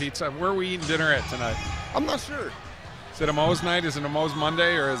eat some pizza? Where are we eating dinner at tonight? I'm not sure. Is it a Moe's night? Is it a Moe's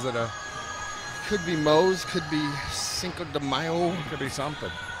Monday, or is it a... Could be Moe's, could be Cinco de Mayo. Could be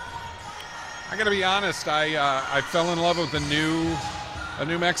something. I got to be honest. I fell in love with a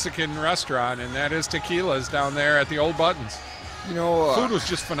new Mexican restaurant, and that is Tequila's down there at the Old Buttons. You know, food was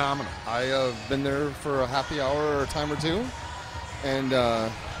just phenomenal. I have been there for a happy hour or a time or two, and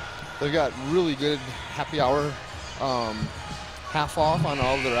they've got really good happy hour, half off on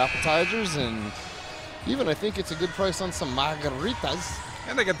all their appetizers, and even I think it's a good price on some margaritas.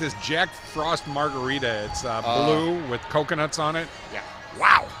 And they got this Jack Frost margarita. It's blue with coconuts on it. Yeah.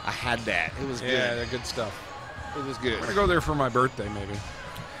 Wow. I had that. It was good. Yeah, they're good stuff. It was good. I'm going to go there for my birthday, maybe.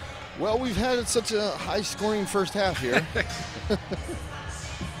 Well, we've had such a high-scoring first half here.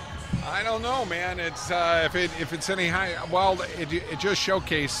 I don't know, man. It's if it's any high, well, it just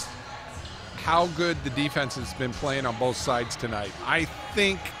showcased how good the defense has been playing on both sides tonight. I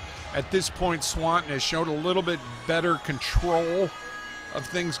think at this point, Swanton has showed a little bit better control of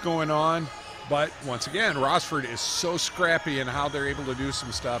things going on. But once again, Rossford is so scrappy in how they're able to do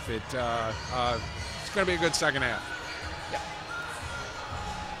some stuff. It's going to be a good second half.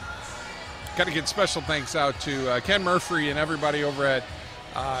 Got to get special thanks out to Ken Murphy and everybody over at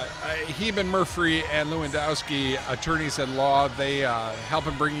Heben Murphy and Lewandowski, attorneys at law. They help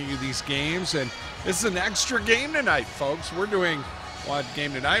in bringing you these games. And this is an extra game tonight, folks. We're doing what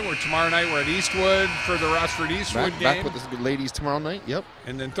game tonight? Tomorrow night we're at Eastwood for the Rossford Eastwood game. Back with the ladies tomorrow night, yep.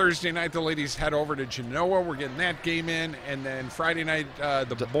 And then Thursday night the ladies head over to Genoa. We're getting that game in. And then Friday night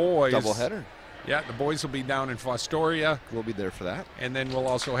the boys. Doubleheader. Yeah, the boys will be down in Fostoria. We'll be there for that. And then we'll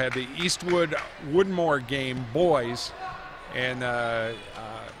also have the Eastwood Woodmore game, boys. And the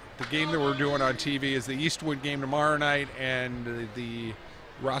game that we're doing on TV is the Eastwood game tomorrow night and the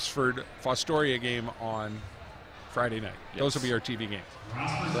Rossford Fostoria game on Friday night. Yes. Those will be our TV games.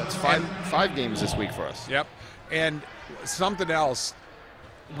 That's five games this week for us. Yep. And something else,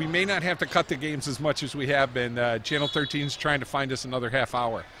 we may not have to cut the games as much as we have been. Channel 13 is trying to find us another half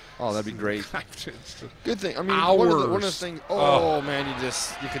hour. Oh, that'd be great. Good thing. I mean, hours. One of the things. Oh, man,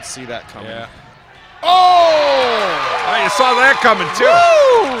 you could see that coming. Yeah. Oh! You saw that coming too.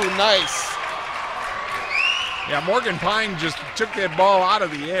 Woo! Nice. Yeah, Morgan Pine just took that ball out of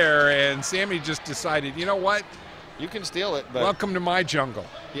the air, and Sammy just decided, you know what? You can steal it, but welcome to my jungle.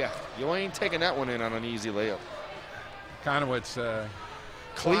 Yeah, you ain't taking that one in on an easy layup. Conowitz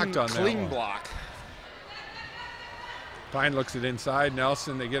clean that block. Pine looks it inside.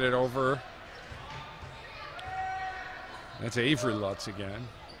 Nelson, they get it over. That's Avery Lutz again.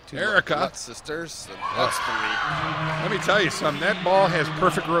 Erica. Lutz sisters. That's three. Let me tell you something. That ball has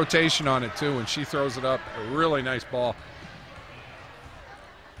perfect rotation on it, too, when she throws it up. A really nice ball.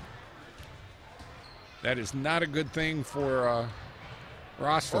 That is not a good thing for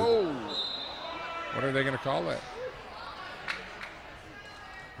Rossford. Oh. What are they going to call that?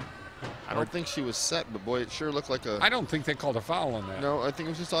 I don't think she was set, but boy, it sure looked like a... I don't think they called a foul on that. No, I think it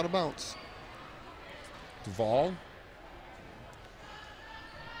was just out of bounds. Duvall.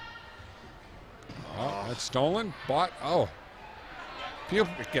 Oh, that's stolen. Bought. Oh.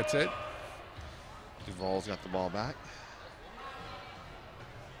 Pupic gets it. Duvall's got the ball back.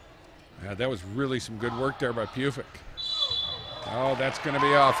 Yeah, that was really some good work there by Pupic. Oh, that's going to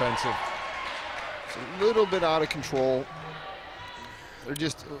be offensive. It's a little bit out of control. They're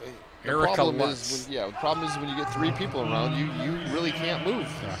just... Erica the Lutz. problem is when you get three people around, you really can't move.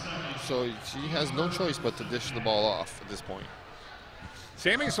 Yeah. So she has no choice but to dish the ball off at this point.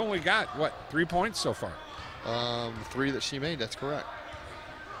 Sammy's only got, what, 3 points so far? 3 that she made, that's correct.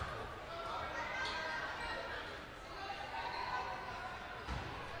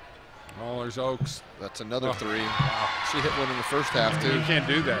 Oh, there's Oaks. That's another 3. Wow. She hit one in the first half, too. You can't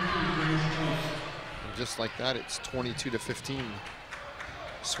do that. And just like that, it's 22-15.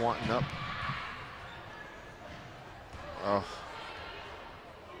 Swanton up. Oh.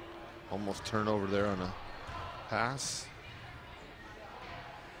 Almost turnover there on a pass.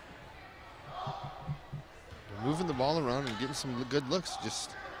 They're moving the ball around and getting some good looks.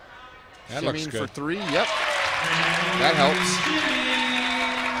 Just that looks good. For 3. Yep. That helps.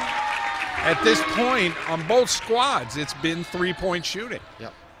 At this point, on both squads, it's been 3-point shooting.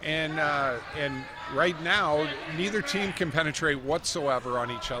 Yep. And right now, neither team can penetrate whatsoever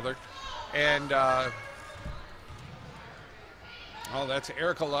on each other. And oh, that's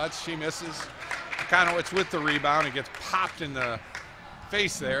Erica Lutz. She misses. Mikonowicz with the rebound. It gets popped in the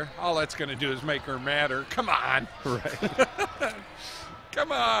face there. All that's going to do is make her madder. Come on. Right.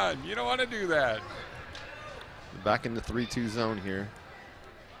 Come on. You don't want to do that. Back in the 3-2 zone here.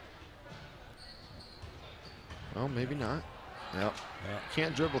 Well, maybe not. Yep.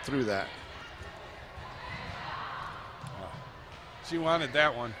 Can't dribble through that. She wanted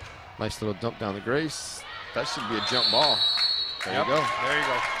that one. Nice little dump down the Grace. That should be a jump ball. There you go. There you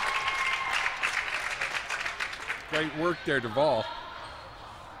go. Great work there, Duvall.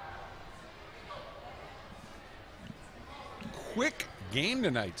 Quick game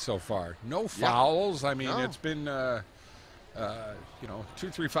tonight so far. No fouls. I mean, it's been, 2-3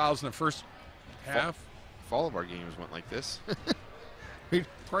 fouls in the first half. If all of our games went like this. Of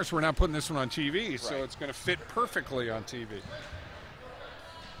course, we're not putting this one on TV, so it's going to fit perfectly on TV.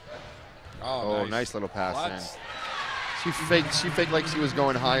 Oh, nice little pass in. She faked like she was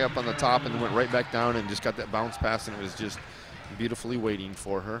going high up on the top and went right back down and just got that bounce pass, and it was just beautifully waiting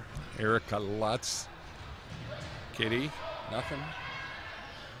for her. Erica Lutz. Kitty, nothing.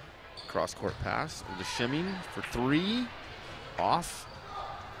 Cross-court pass. The shimming for 3. Off.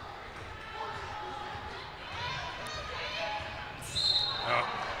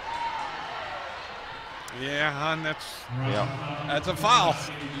 Yeah, hon, that's a foul.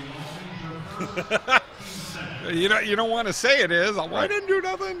 You don't want to say it is. I didn't do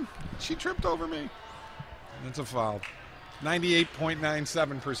nothing. She tripped over me. That's a foul.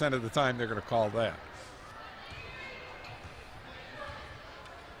 98.97% of the time they're going to call that.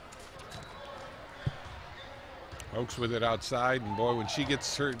 Oaks with it outside, and boy, when she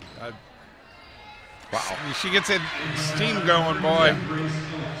gets her, wow, she gets that steam going, boy.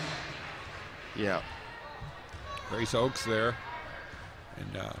 Yeah. Grace Oaks there,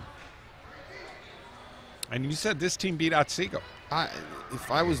 and you said this team beat Otsego. If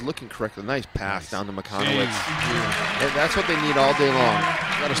I was looking correctly, nice pass down to Mikonowicz. That's what they need all day long.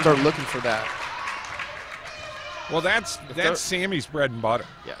 Got to start looking for that. Well, that's Sammy's bread and butter.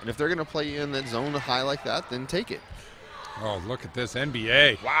 Yeah, and if they're going to play you in that zone high like that, then take it. Oh, look at this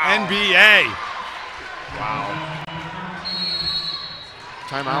NBA. Wow. NBA. Wow.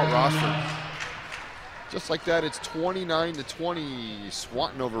 Timeout, Rossford. Just like that, it's 29-20.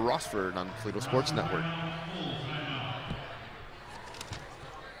 Swanton over Rossford on Toledo Sports Network.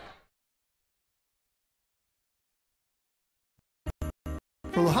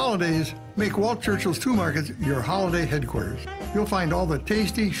 For the holidays, make Walt Churchill's Two Markets your holiday headquarters. You'll find all the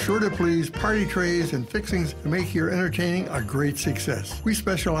tasty, sure-to-please party trays and fixings to make your entertaining a great success. We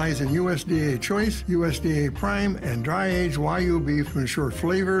specialize in USDA Choice, USDA Prime, and dry-aged Wagyu beef to ensure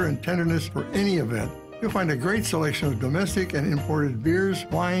flavor and tenderness for any event. You'll find a great selection of domestic and imported beers,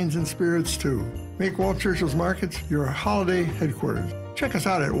 wines, and spirits, too. Make Walt Churchill's Markets your holiday headquarters. Check us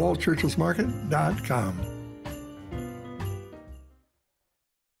out at waltchurchillsmarket.com.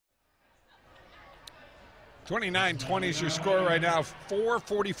 29-20 is your score right now.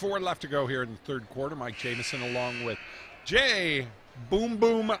 4:44 left to go here in the third quarter. Mike Jamison along with Jay Boom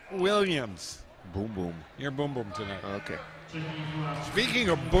Boom Williams. Boom Boom. You're Boom Boom tonight. Okay. Speaking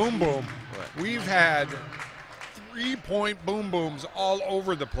of Boom Boom, we've had 3-point Boom Booms all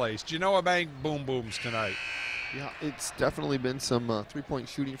over the place. Genoa Bank Boom Booms tonight. Yeah, it's definitely been some 3-point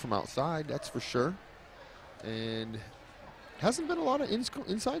shooting from outside, that's for sure. And hasn't been a lot of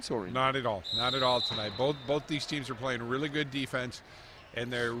inside scoring. Not at all. Not at all tonight. Both these teams are playing really good defense,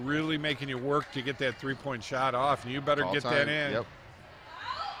 and they're really making you work to get that 3-point shot off, and you better get that in. Yep.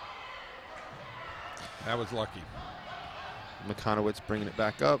 That was lucky. Mikonowicz bringing it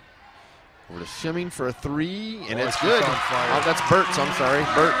back up. Over to Shimming for a 3, and it's she's good. on fire. Oh, that's Burt's, I'm sorry.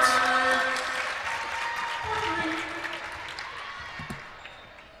 Burt's.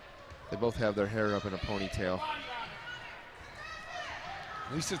 They both have their hair up in a ponytail.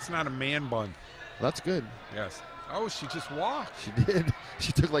 At least it's not a man bun. That's good. Yes. Oh, she just walked. She did.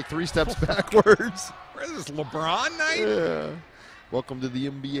 She took like 3 steps backwards. Where is this, LeBron night? Yeah. Welcome to the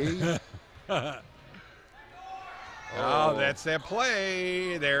NBA. Oh, that's that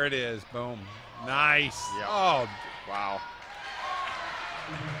play. There it is. Boom. Nice. Yep. Oh, wow.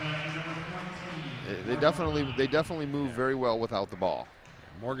 They definitely move very well without the ball.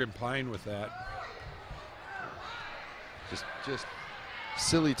 Morgan Pine with that. Just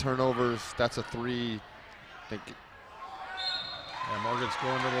silly turnovers. That's a 3. Yeah, Morgan's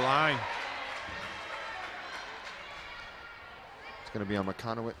going to the line. It's going to be on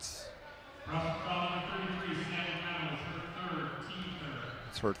Mikonowicz.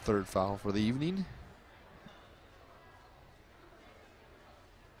 It's her third foul for the evening.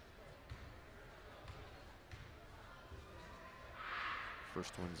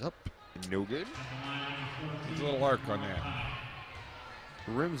 First one's up. No good. There's a little arc on that.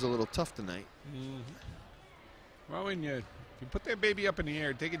 The rim's a little tough tonight. Well, when you put that baby up in the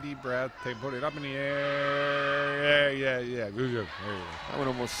air, take a deep breath, put it up in the air. Yeah. There you go. That one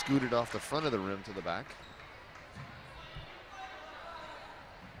almost scooted off the front of the rim to the back.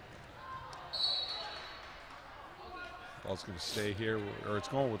 Ball's going to stay here, or it's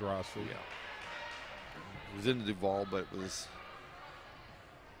going with Rossford. Yeah. It was in the Duval, but it was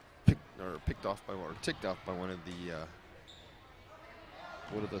ticked off by one of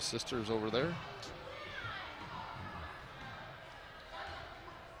the sisters over there.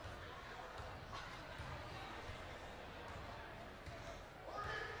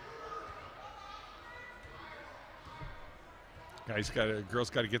 Girls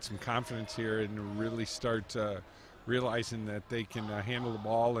got to get some confidence here and really start realizing that they can handle the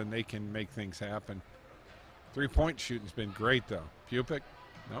ball and they can make things happen. 3-point shooting's been great though. Pupic,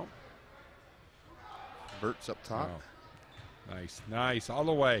 no. Bert's up top. Oh. Nice, all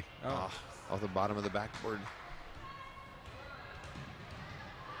the way. Off the bottom of the backboard.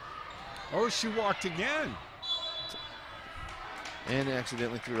 Oh, she walked again. And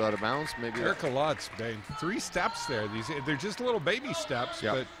accidentally threw it out of bounds. Maybe Erica Lutz, babe. 3 steps there. They're just little baby steps,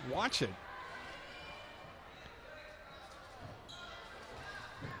 Yep. but watch it.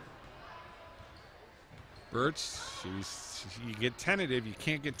 Birch, you get tentative. You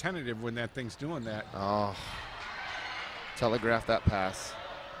can't get tentative when that thing's doing that. Oh, telegraph that pass.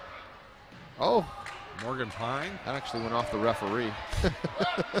 Oh, Morgan Pine. That actually went off the referee.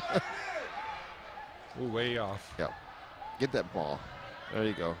 Ooh, way off. Yep. Get that ball. There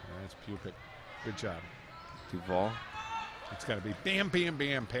you go. That's Pupic. Good job. Duval. It's got to be bam, bam,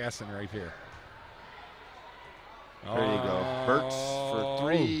 bam passing right here. There you go. Burks for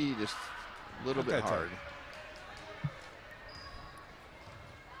 3, just a little bit hard.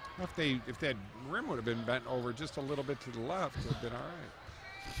 If that rim would have been bent over just a little bit to the left, it would have been all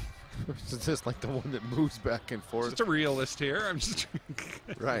right. It's just like the one that moves back and forth. Just a realist here. I'm just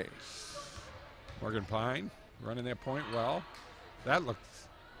right. Morgan Pine running that point well. That looks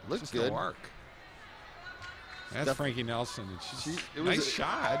good. No arc. That's Frankie Nelson. Nice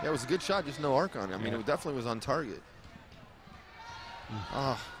shot. Yeah, it was a good shot, just no arc on it. I mean, it definitely was on target.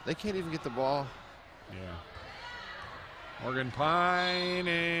 They can't even get the ball. Yeah. Morgan Pine,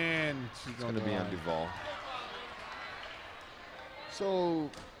 and she's going to be on Duval. So,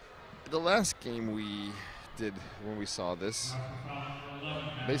 the last game we did when we saw this,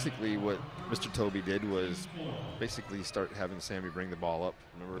 basically what Mr. Toby did was basically start having Sammy bring the ball up,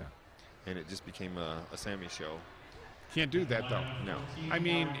 remember? And it just became a Sammy show. Can't do that, though. No. I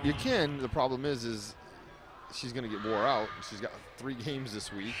mean, you can. The problem is she's going to get wore out. She's got 3 games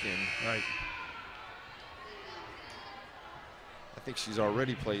this week, and right. I think she's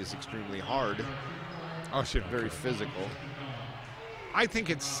already plays extremely hard. Oh, she's very physical. I think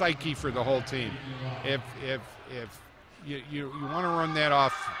it's psyche for the whole team. If you want to run that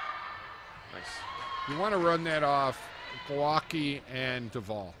off, nice. You want to run that off Milwaukee and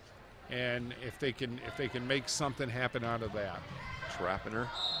Duval, and if they can make something happen out of that, trapping her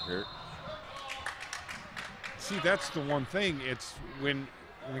here. See, that's the one thing. It's when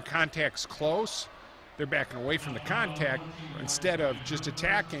contact's close, they're backing away from the contact instead of just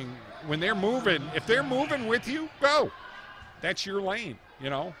attacking. When they're moving, if they're moving with you, go. That's your lane,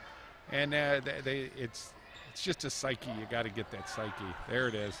 you know. And it's just a psyche. You got to get that psyche. There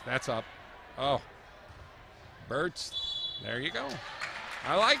it is. That's up. Oh, Bert's. There you go.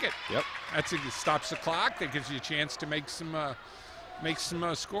 I like it. Yep. It stops the clock. That gives you a chance to make some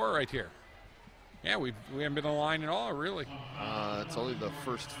score right here. Yeah, we haven't been on the line at all, really. It's only the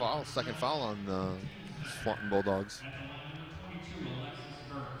second foul on the Swanton Bulldogs.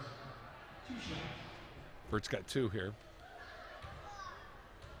 Bert's got 2 here.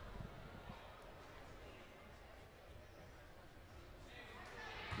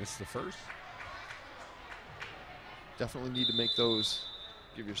 Missed the first. Definitely need to make those.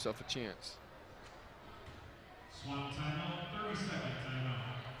 Give yourself a chance. Swanton timeout, 30-second timeout.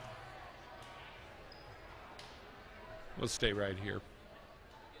 We'll stay right here.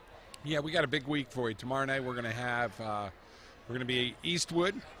 Yeah, we got a big week for you. Tomorrow night we're going to have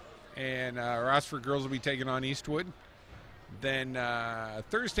Eastwood, and Rossford girls will be taking on Eastwood. Then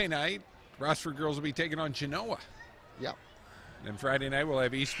Thursday night, Rossford girls will be taking on Genoa. Yep. Then Friday night we'll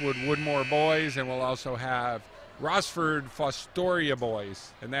have Eastwood Woodmore boys, and we'll also have Rossford Fostoria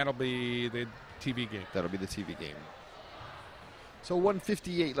boys, and that'll be the TV game. That'll be the TV game. So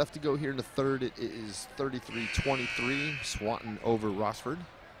 1:58 left to go here in the third. It is 33-23, Swanton over Rossford.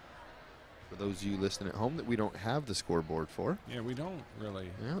 For those of you listening at home that we don't have the scoreboard for. Yeah, we don't really.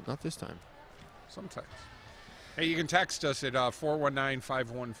 Yeah, not this time. Sometimes. Hey, you can text us at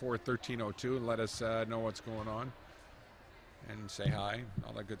 419-514-1302 and let us know what's going on and say hi,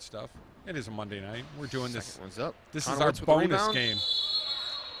 all that good stuff. It is a Monday night. We're doing this. Second one's up. This Conowitz is our with the bonus rebound. game.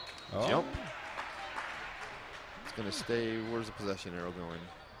 Oh. Jump. It's going to stay. Where's the possession arrow going?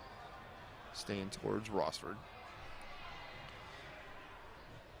 Staying towards Rossford.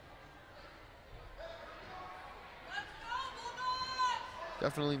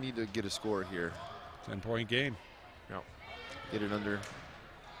 Definitely need to get a score here. 10-point game. Yep. Get it under.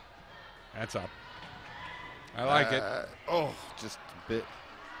 That's up. I like it. Oh, just a bit.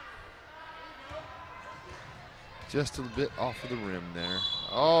 Just a bit off of the rim there.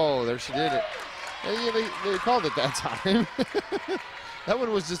 Oh, there she did it. Yeah, they called it that time. That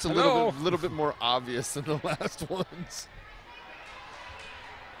one was just a little bit more obvious than the last ones.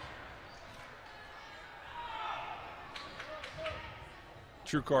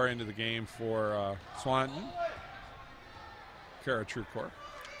 Truecore into the game for Swanton. Kara Truecore.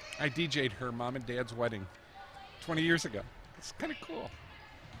 I DJ'd her mom and dad's wedding 20 years ago. It's kind of cool.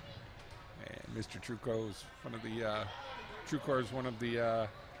 And Mr. Truecore is one of the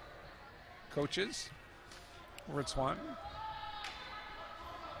coaches over at Swanton.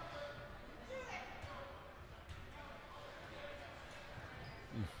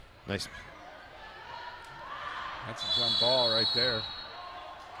 Nice. That's a jump ball right there.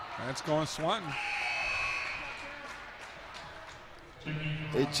 That's going Swanton.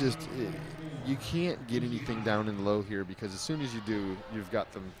 You can't get anything down and low here because as soon as you do, you've got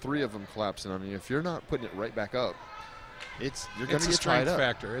three of them collapsing on you. If you're not putting it right back up, you're going to get tied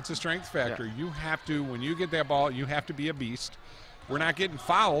up. It's a strength factor. Yeah. You have to, when you get that ball, you have to be a beast. We're not getting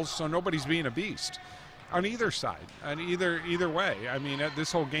fouls, so nobody's being a beast on either side, on either way. I mean,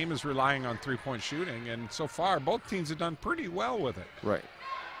 this whole game is relying on three-point shooting, and so far, both teams have done pretty well with it. Right.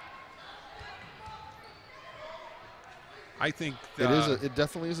 I think it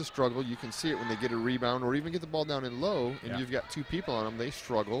definitely is a struggle. You can see it when they get a rebound or even get the ball down in low, and you've got two people on them. They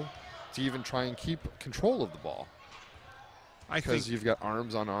struggle to even try and keep control of the ball because you've got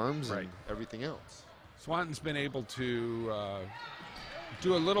arms on arms and everything else. Swanton's been able to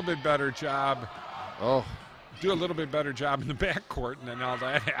do a little bit better job. Oh. Do a little bit better job in the backcourt, and then all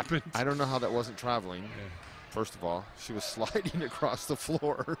that happened. I don't know how that wasn't traveling. Yeah. First of all, she was sliding across the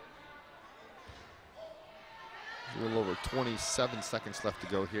floor. A little over 27 seconds left to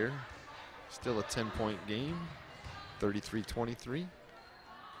go here. Still a 10-point game, 33-23.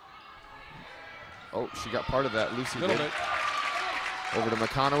 Oh, she got part of that. Lucy did. Over to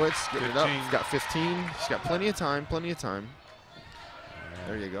Mikonowicz, getting it up. She's got 15. She's got plenty of time,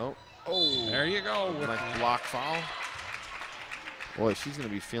 There you go. Oh, there you go. Nice block foul. Boy, she's going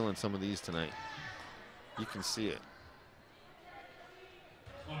to be feeling some of these tonight. You can see it.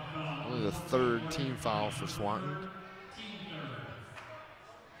 Only the third team foul for Swanton.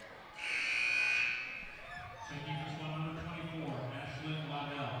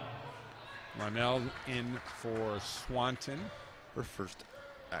 Linnell in for Swanton. Her first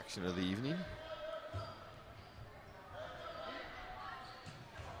action of the evening.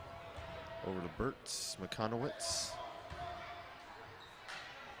 Over to Burtz, Mikonowicz.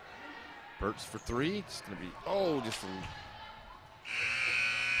 Burtz for three. It's going to be, just a...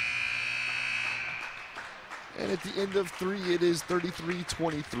 And at the end of three, it is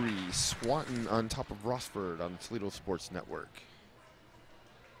 33-23. Swanton on top of Rossford on Toledo Sports Network.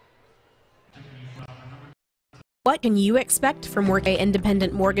 What can you expect from Workday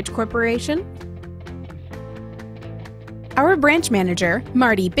Independent Mortgage Corporation? Our branch manager,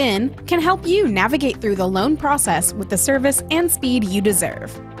 Marty Bin, can help you navigate through the loan process with the service and speed you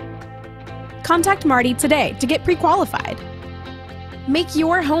deserve. Contact Marty today to get pre-qualified. Make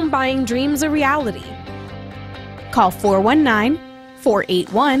your home buying dreams a reality. Call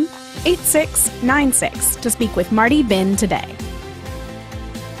 419-481-8696 to speak with Marty Bin today.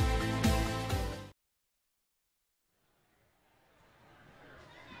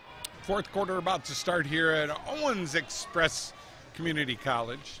 Fourth quarter about to start here at Owens Express Community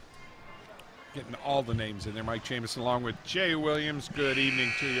College. Getting all the names in there. Mike Jamison along with Jay Williams. Good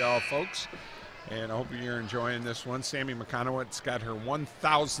evening to you all, folks. And I hope you're enjoying this one. Sammi Mikonowicz got her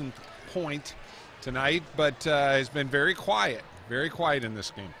 1,000th point tonight, but has been very quiet in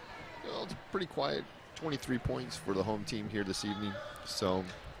this game. Well, it's pretty quiet. 23 points for the home team here this evening. So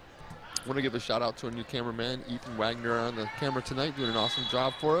I want to give a shout out to our new cameraman, Ethan Wagner, on the camera tonight, doing an awesome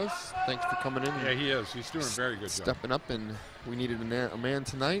job for us. Thanks for coming in. Yeah, he is. He's doing a very good job. Stepping up, and we needed a man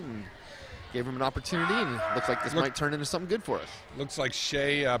tonight, and gave him an opportunity, and it looks like this might turn into something good for us. Looks like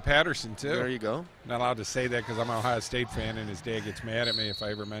Shea Patterson, too. There you go. Not allowed to say that because I'm an Ohio State fan, and his dad gets mad at me if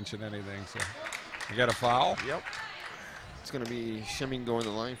I ever mention anything. So we got a foul. Yep. It's going to be Shimming going to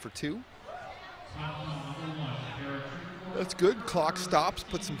the line for 2. That's good. Clock stops.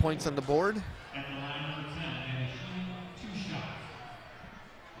 Put some points on the board.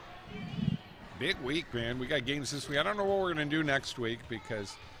 Big week, man. We got games this week. I don't know what we're going to do next week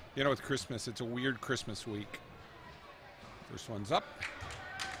because, you know, with Christmas, it's a weird Christmas week. First one's up.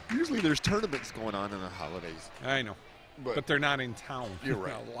 Usually there's tournaments going on in the holidays. I know. But they're not in town. You're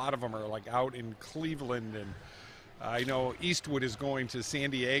right. A lot of them are like out in Cleveland, and I know Eastwood is going to San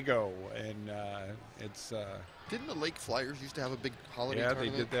Diego, and it's... Didn't the Lake Flyers used to have a big holiday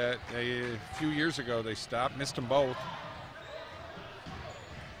tournament? Yeah, they did that. A few years ago, they stopped. Missed them both.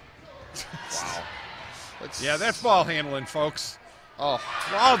 Wow. Yeah, that's ball handling, folks. Oh.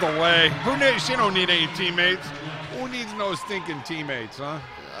 All the way. Who needs? She don't need any teammates. Who needs no stinking teammates, huh?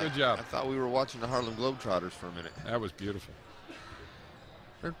 Good job. I thought we were watching the Harlem Globetrotters for a minute. That was beautiful.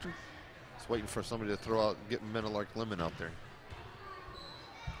 Just waiting for somebody to throw out, get Meadowlark Lemon out there.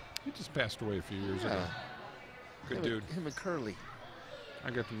 He just passed away a few years ago. Good dude. Him and Curly. I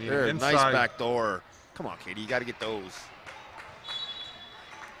got to meet him. him. Nice back door. Come on, Katie. You got to get those.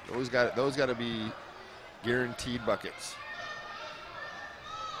 Those got to be guaranteed buckets.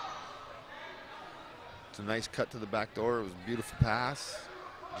 It's a nice cut to the back door. It was a beautiful pass.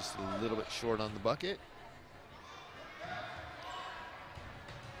 Just a little bit short on the bucket.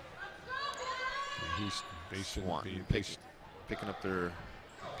 They shouldn't be picking up their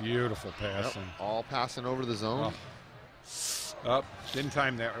beautiful passing. Yep, all passing over the zone. Oh, didn't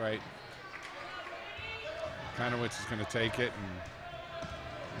time that right. Mikonowicz is going to take it, and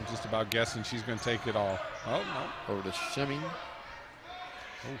I'm just about guessing she's going to take it all. Oh, no. Over to Shimming.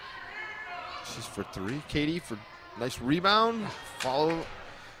 Oh. She's for 3. Katie for nice rebound. Follow.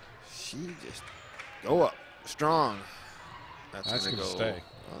 She just go up strong. That's going to stay.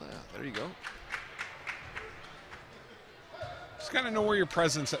 Oh, yeah. There you go. Just got to know where your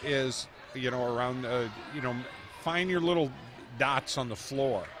presence is, you know, around, you know, find your little dots on the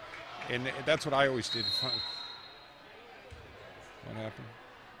floor. And that's what I always did. What happened?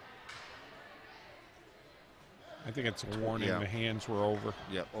 I think it's a warning. Yeah. The hands were over.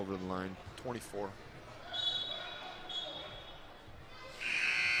 Yep, over the line. 24.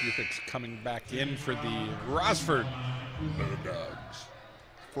 Bufek's coming back in for the Rossford Bulldogs.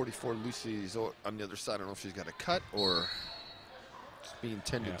 44, Lucy's on the other side. I don't know if she's got a cut or just being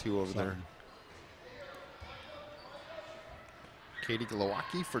tended to over there. Katie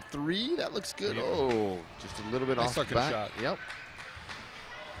Glowacki for 3. That looks good. Yep. Oh, just a little bit off the back. Shot. Yep.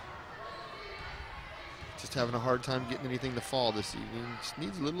 Just having a hard time getting anything to fall this evening. Just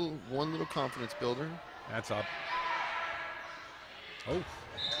needs one little confidence builder. That's up. Oh.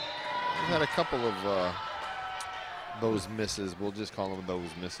 We've had a couple of those misses. We'll just call them those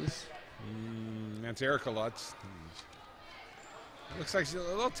misses. That's Erica Lutz. Looks like she's a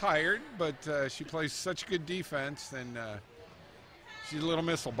little tired, but she plays such good defense, and she's a little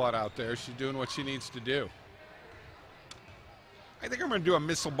missile butt out there. She's doing what she needs to do. I think I'm going to do a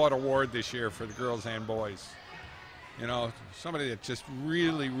missile butt award this year for the girls and boys. You know, somebody that just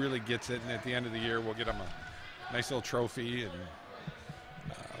really, really gets it, and at the end of the year, we'll get them a nice little trophy and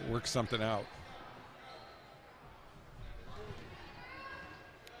work something out.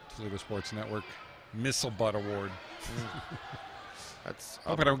 Toledo Sports Network Missile Butt Award.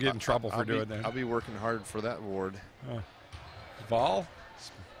 Hope I don't get in trouble for doing that. I'll be working hard for that award. Vol?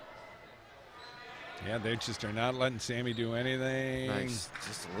 Yeah, they just are not letting Sammy do anything. Nice.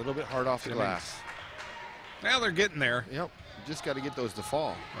 Just a little bit hard off the glass. Well, they're getting there. Yep. Just got to get those to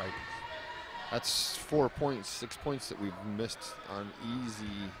fall. Right. That's 4 points, 6 points that we've missed on easy,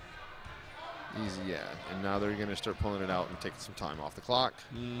 yeah. And now they're going to start pulling it out and taking some time off the clock.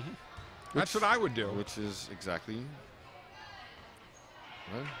 Mm-hmm. That's what I would do. Which is exactly.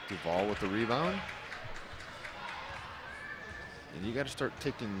 Well, Duvall with the rebound. And you got to start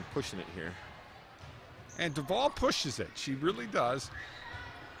pushing it here. And Duvall pushes it. She really does.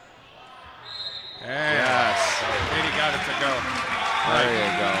 Yes. Katie got it to go. There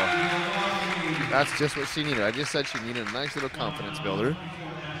you go. That's just what she needed. I just said she needed a nice little confidence builder.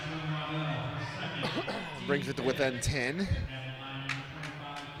 Brings it to within 10.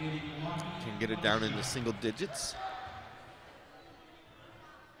 Can get it down into single digits.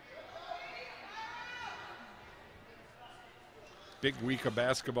 Big week of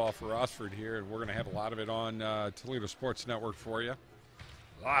basketball for Rossford here, and we're going to have a lot of it on Toledo Sports Network for you.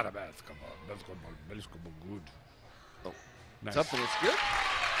 A lot of basketball. Basketball good. Oh, nice. It's up and it's good.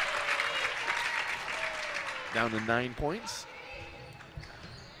 Down to 9 points.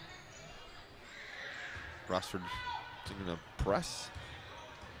 Rossford taking a press.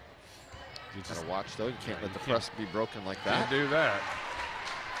 You gotta watch though. You can't let the press be broken like that. Can't do that.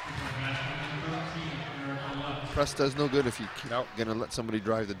 Press does no good if you're gonna let somebody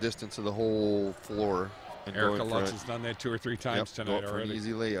drive the distance of the whole floor. And Erica Lutz has done that 2 or 3 times tonight for already. an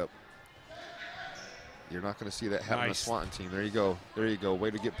easy layup. You're not going to see that happen on a Swanton team. There you go. There you go.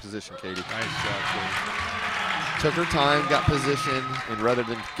 Way to get position, Katie. Nice job, Katie. Took her time, got position, and rather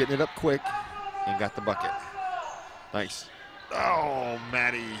than getting it up quick, and got the bucket. Nice. Oh,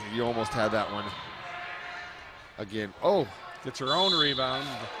 Maddie, you almost had that one. Again. Oh. Gets her own rebound.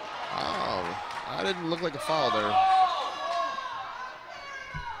 Oh, that didn't look like a foul there.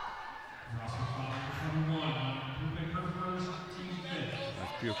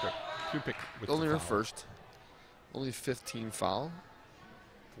 Pupic with only the her foul. first. Only 15 foul.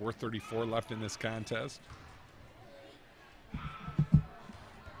 4:34 left in this contest.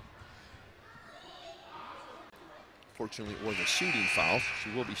 Fortunately, it was a shooting foul. She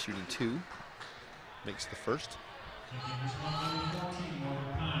will be shooting 2. Makes the first.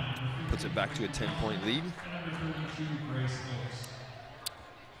 Puts it back to a 10-point lead.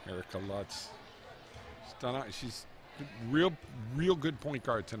 Erica Lutz. She's real good point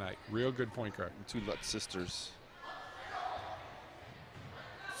guard tonight. Real good point guard. 2 Lutz sisters.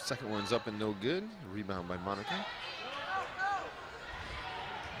 Second one's up and no good. Rebound by Monica.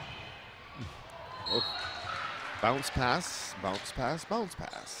 Oh. Bounce pass, bounce pass, bounce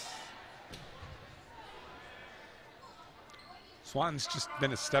pass. Swanton's just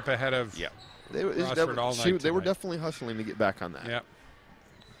been a step ahead of Rossford all night. They were definitely hustling to get back on that. Yep.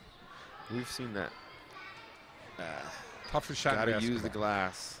 We've seen that. Tougher shot. Gotta use the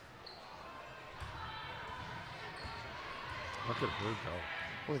glass. Look at her go.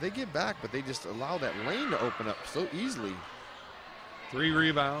 Boy, they get back, but they just allow that lane to open up so easily. 3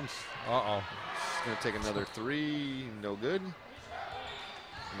 rebounds. Uh-oh. She's gonna take another 3. No good.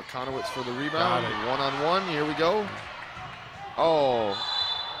 Mikonowicz for the rebound. 1-on-1. Here we go. Oh.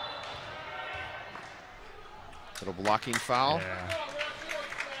 Little blocking foul. Yeah.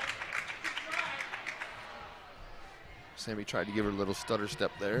 Sammy tried to give her a little stutter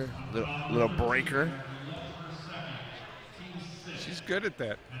step there. Little breaker. She's good at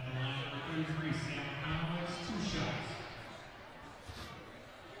that.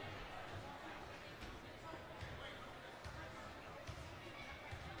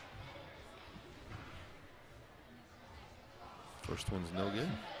 First one's no good.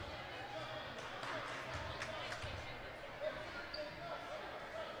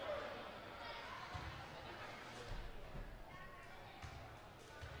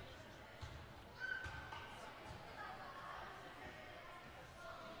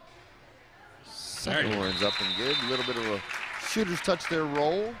 Second one's up and good. A little bit of a shooter's touch there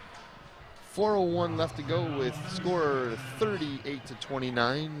roll. 4:01 left to go with score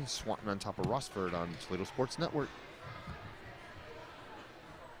 38-29. Swanton on top of Rossford on Toledo Sports Network.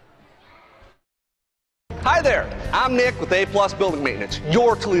 Hi there, I'm Nick with A+ Building Maintenance,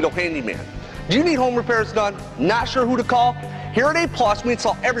 your Toledo handyman. Do you need home repairs done? Not sure who to call? Here at A+, we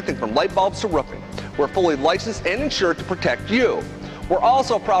install everything from light bulbs to roofing. We're fully licensed and insured to protect you. We're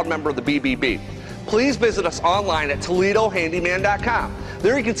also a proud member of the BBB. Please visit us online at ToledoHandyman.com.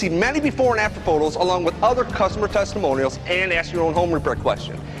 There you can see many before and after photos along with other customer testimonials and ask your own home repair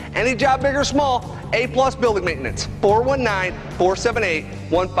question. Any job big or small, A+ Building Maintenance,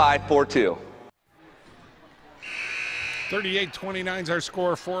 419-478-1542. 38-29 is our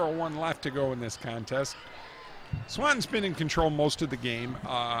score. 4:01 left to go in this contest. Swanton's been in control most of the game.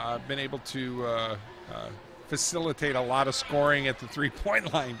 Been able to facilitate a lot of scoring at the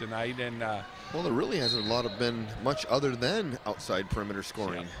three-point line tonight. And well, there really hasn't been much other than outside perimeter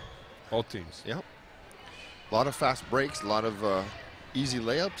scoring. Yeah. Both teams. Yep. A lot of fast breaks, a lot of easy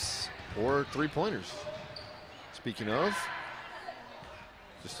layups or three-pointers. Speaking of,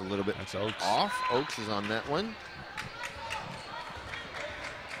 just a little bit off. Oaks is on that one.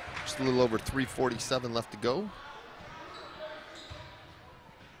 Just a little over 3:47 left to go.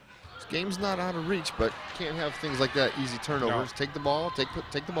 This game's not out of reach, but can't have things like that. Easy turnovers. No. Take the ball. Take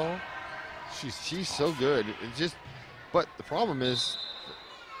the ball. She's so good. It's just, but the problem is,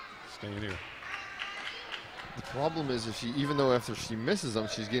 staying here. The problem is if she, even though after she misses them,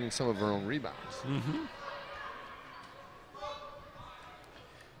 she's getting some of her own rebounds. Mm-hmm.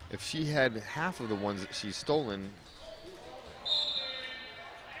 If she had half of the ones that she's stolen.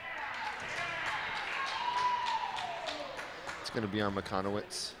 It's going to be on Mikonowicz.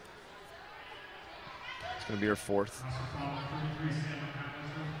 It's going to be her fourth.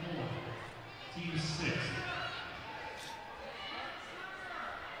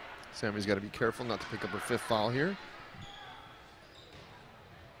 Sammy's got to be careful not to pick up her 5th foul here.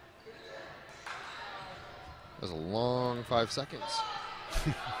 That was a long 5 seconds.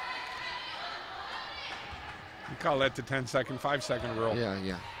 You call that the 10-second, 5-second rule. Yeah,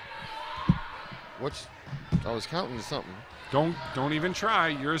 yeah. What's? I was counting to something. Don't even try.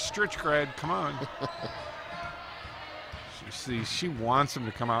 You're a stretch grad. Come on. She wants him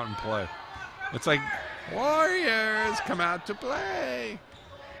to come out and play. It's like Warriors come out to play.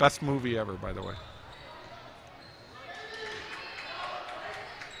 Best movie ever, by the way.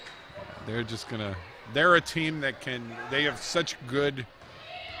 They're just gonna. They're a team that can. They have such good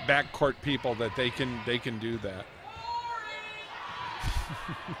backcourt people that they can do that.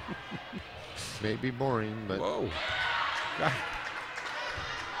 Maybe boring, but whoa.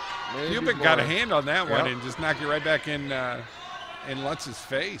 Cubic got a hand on that one and just knocked it right back in Lutz's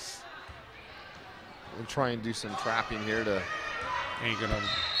face. We'll try and do some trapping here to. Ain't gonna.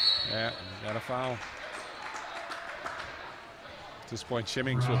 Yeah, got a foul. At this point,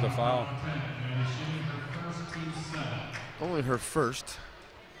 Shimmings with the foul. Only her first.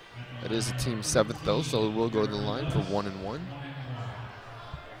 That is a team 7th though, so we'll go to the line for 1 and 1.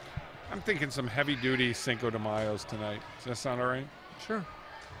 I'm thinking some heavy-duty Cinco de Mayos tonight. Does that sound all right? Sure.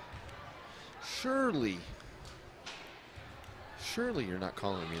 Surely you're not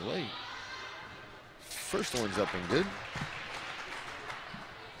calling me late. First one's up and good.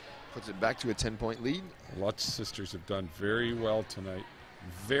 Puts it back to a 10-point lead. Lutz sisters have done very well tonight.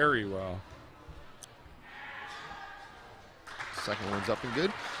 Very well. Second one's up and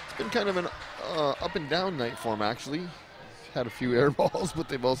good. It's been kind of an up and down night for them, actually. Had a few air balls, but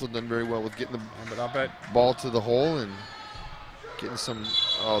they've also done very well with getting the ball to the hole and getting some.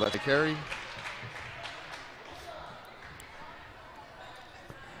 Oh, that's a carry.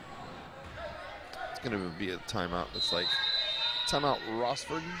 It's going to be a timeout. Looks like timeout.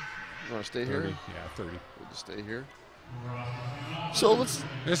 Rossford, you want to stay 30, here? Yeah, 30. We'll just stay here. So let's.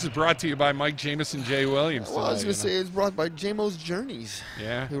 This is brought to you by Mike Jameson J. Williams. Well, I was going to say it's brought by JMO's Journeys.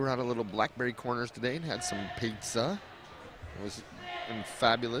 Yeah. We were at a little Blackberry Corners today and had some pizza. It was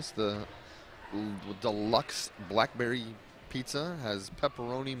fabulous. The deluxe Blackberry pizza has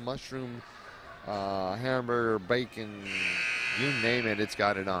pepperoni, mushroom, hamburger, bacon, you name it, it's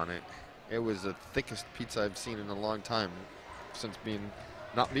got it on it. It was the thickest pizza I've seen in a long time since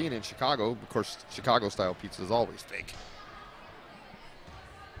not being in Chicago. Of course, Chicago-style pizza is always thick.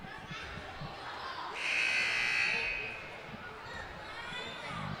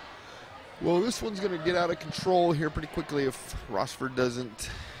 Well, this one's going to get out of control here pretty quickly if Rossford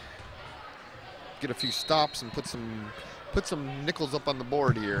doesn't get a few stops and put some nickels up on the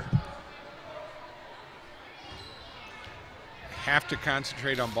board here. Have to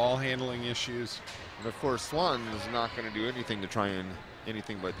concentrate on ball handling issues. And of course, Swanton is not going to do anything to try and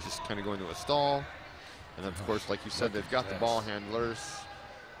anything but just kind of go into a stall. And of course, like you said, they've got the ball handlers.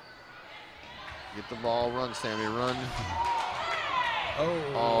 Get the ball, run, Sammy, run. Oh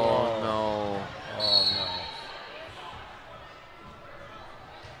no. Oh no.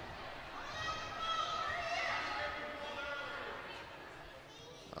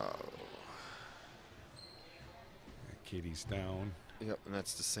 Katie's down. Yep, and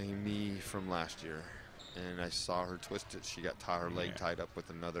that's the same knee from last year. And I saw her twist it. She got her leg tied up with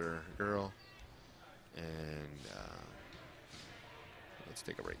another girl. And let's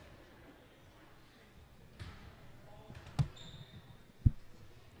take a break.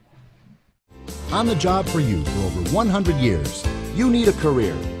 On the job for you for over 100 years. You need a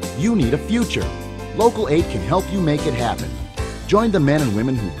career. You need a future. Local 8 can help you make it happen. Join the men and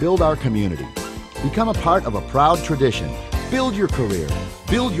women who build our community. Become a part of a proud tradition. Build your career.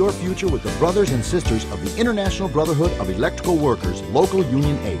 Build your future with the brothers and sisters of the International Brotherhood of Electrical Workers, Local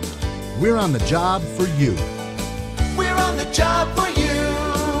Union 8. We're on the job for you. We're on the job for you.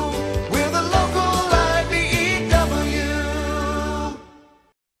 We're the local IBEW.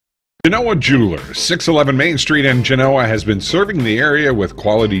 Genoa Jewelers, 611 Main Street in Genoa, has been serving the area with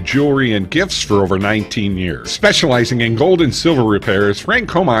quality jewelry and gifts for over 19 years. Specializing in gold and silver repairs, Frank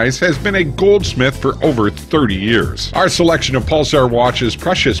Comais has been a goldsmith for over 30 years. Our selection of Pulsar watches,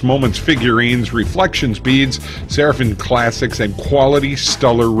 Precious Moments figurines, Reflections beads, Seraphim classics, and quality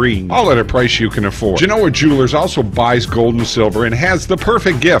Stellar rings, all at a price you can afford. Genoa Jewelers also buys gold and silver and has the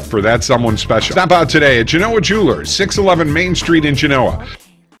perfect gift for that someone special. Stop out today at Genoa Jewelers, 611 Main Street in Genoa.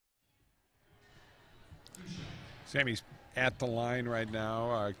 Sammy's at the line right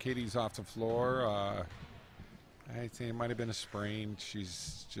now. Katie's off the floor. I think it might have been a sprain.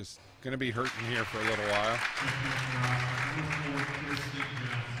 She's just going to be hurting here for a little while.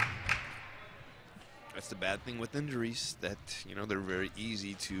 That's the bad thing with injuries, that, you know, they're very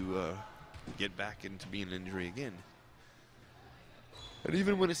easy to get back into being an injury again. And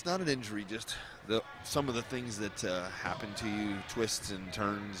even when it's not an injury, just some of the things that happen to you, twists and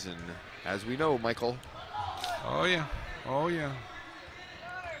turns, and as we know, Michael. Oh, yeah. Oh, yeah.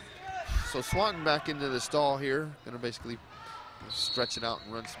 So Swanton back into the stall here. Going to basically stretch it out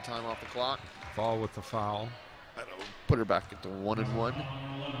and run some time off the clock. Fall with the foul. That'll put her back at the 1-1.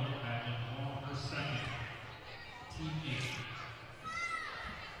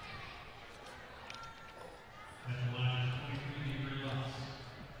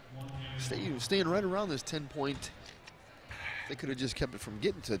 Staying right around this 10-point. They could have just kept it from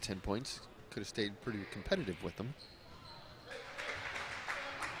getting to 10 points. Could have stayed pretty competitive with them.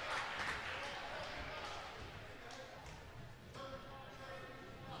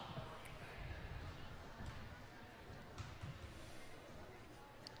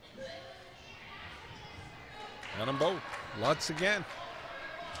 Got them both. Lutz again.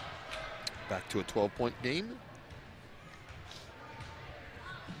 Back to a 12-point game.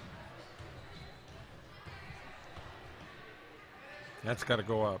 That's got to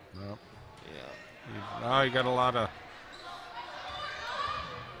go up. Nope. Yeah. Now you got a lot of.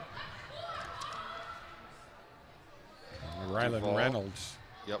 Rylan Reynolds.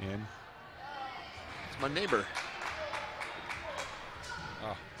 Yep. In. It's my neighbor.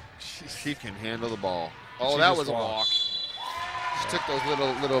 Oh, she can handle the ball. Oh, that was a walk. She took those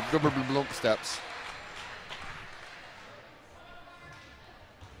little blump steps.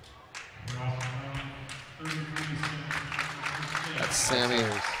 That's Sammi.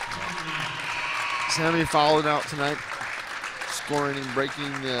 Sammi followed out tonight, scoring and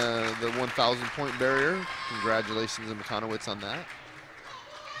breaking the 1,000-point barrier. Congratulations to Mikonowicz on that.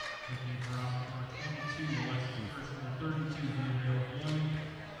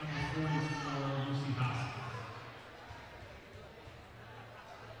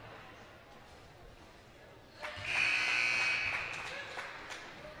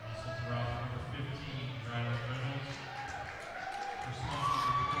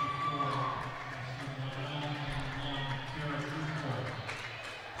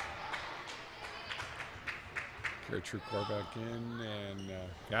 True quarterback in and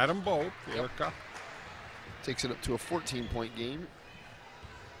got them both. Erica takes it up to a 14-point game.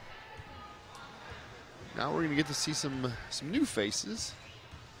 Now we're going to get to see some new faces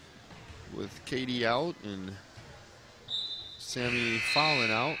with Katie out and Sammi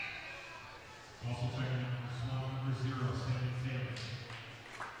fouling out.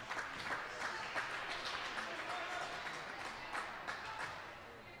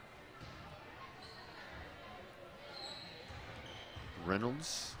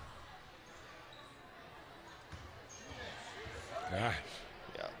 Reynolds. Gosh.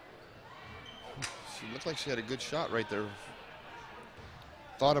 Yeah. She looked like she had a good shot right there.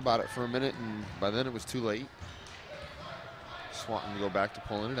 Thought about it for a minute, and by then it was too late. Swanton to go back to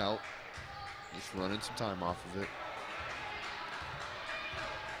pulling it out. Just running some time off of it.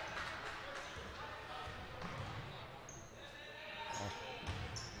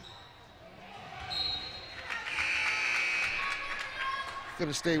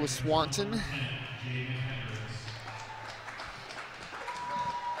 Going to stay with Swanton.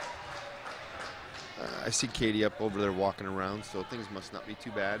 I see Katie up over there walking around, so things must not be too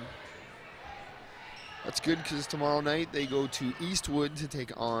bad. That's good because tomorrow night they go to Eastwood to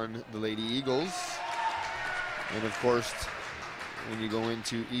take on the Lady Eagles. And of course, when you go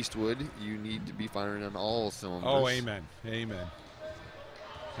into Eastwood, you need to be firing on all cylinders. Oh, amen, amen.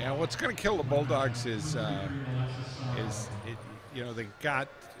 Yeah, what's going to kill the Bulldogs is you know, they got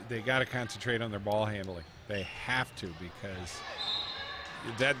to concentrate on their ball handling. They have to, because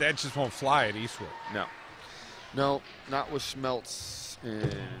that just won't fly at Eastwood. No, not with Schmeltz,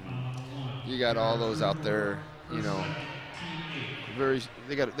 and you got all those out there. You know,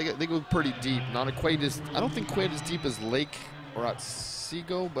 they go pretty deep. Not quite as, I don't think quite as deep as Lake or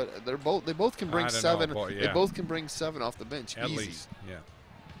Otsego, but they both can bring 7. They both can bring 7 off the bench at easy. least. Yeah.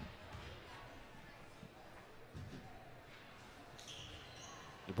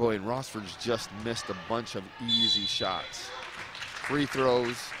 Boy, and Rossford's just missed a bunch of easy shots. Free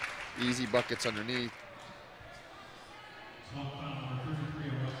throws, easy buckets underneath. At the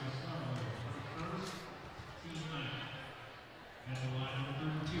line,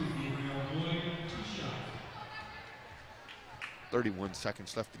 number 32, Gabriel Boyd, 2 shots. 31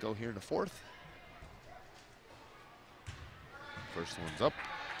 seconds left to go here in the fourth. First one's up,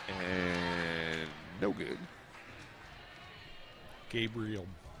 and no good. Gabriel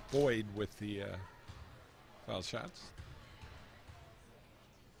Boyd with the foul shots.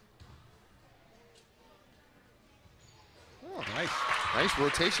 Nice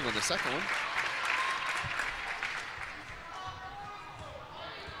rotation on the second one.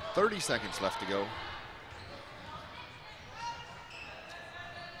 30 seconds left to go.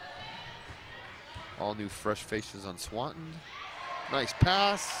 All new fresh faces on Swanton. Nice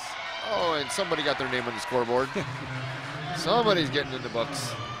pass. Oh, and somebody got their name on the scoreboard. Somebody's getting in the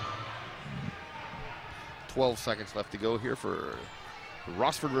books. 12 seconds left to go here for the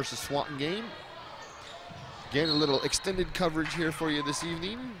Rossford versus Swanton game. Again, a little extended coverage here for you this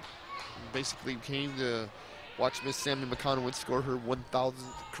evening. Basically came to watch Miss Sammi Mikonowicz score her 1,000th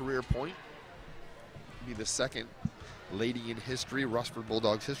career point. Be the second lady in history, Rossford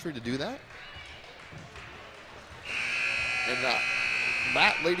Bulldogs history, to do that. And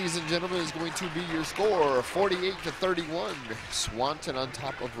that, ladies and gentlemen, is going to be your score, 48-31. Swanton on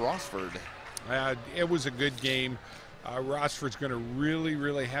top of Rossford. It was a good game. Rossford's going to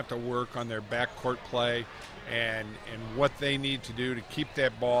really have to work on their backcourt play and what they need to do to keep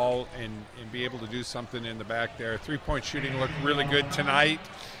that ball and be able to do something in the back there. Three-point shooting looked really good tonight.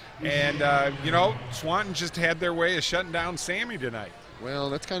 And, you know, Swanton just had their way of shutting down Sammi tonight.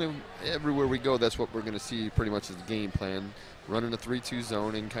 Well, that's kind of everywhere we go. That's what we're going to see pretty much as the game plan. Running a 3-2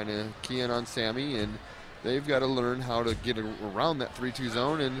 zone and kind of keying on Sammi, and they've got to learn how to get around that 3-2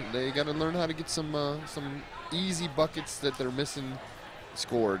 zone, and they got to learn how to get some easy buckets that they're missing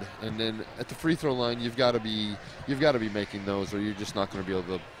scored. And then at the free throw line, you've got to be making those, or you're just not going to be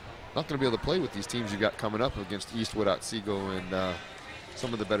able to play with these teams you've got coming up against Eastwood, Otsego, and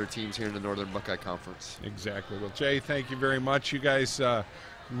some of the better teams here in the Northern Buckeye Conference. Exactly. Well, Jay, thank you very much. You guys,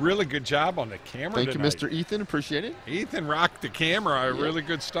 really good job on the camera tonight. Thank you, Mr. Ethan. Appreciate it. Ethan rocked the camera. Yeah. Really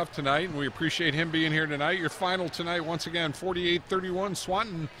good stuff tonight, and we appreciate him being here tonight. Your final tonight, once again, 48-31,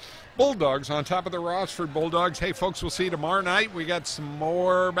 Swanton Bulldogs on top of the Rossford Bulldogs. Hey, folks, we'll see you tomorrow night. We got some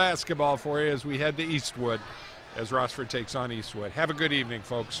more basketball for you as we head to Eastwood as Rossford takes on Eastwood. Have a good evening,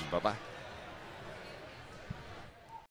 folks. Bye-bye.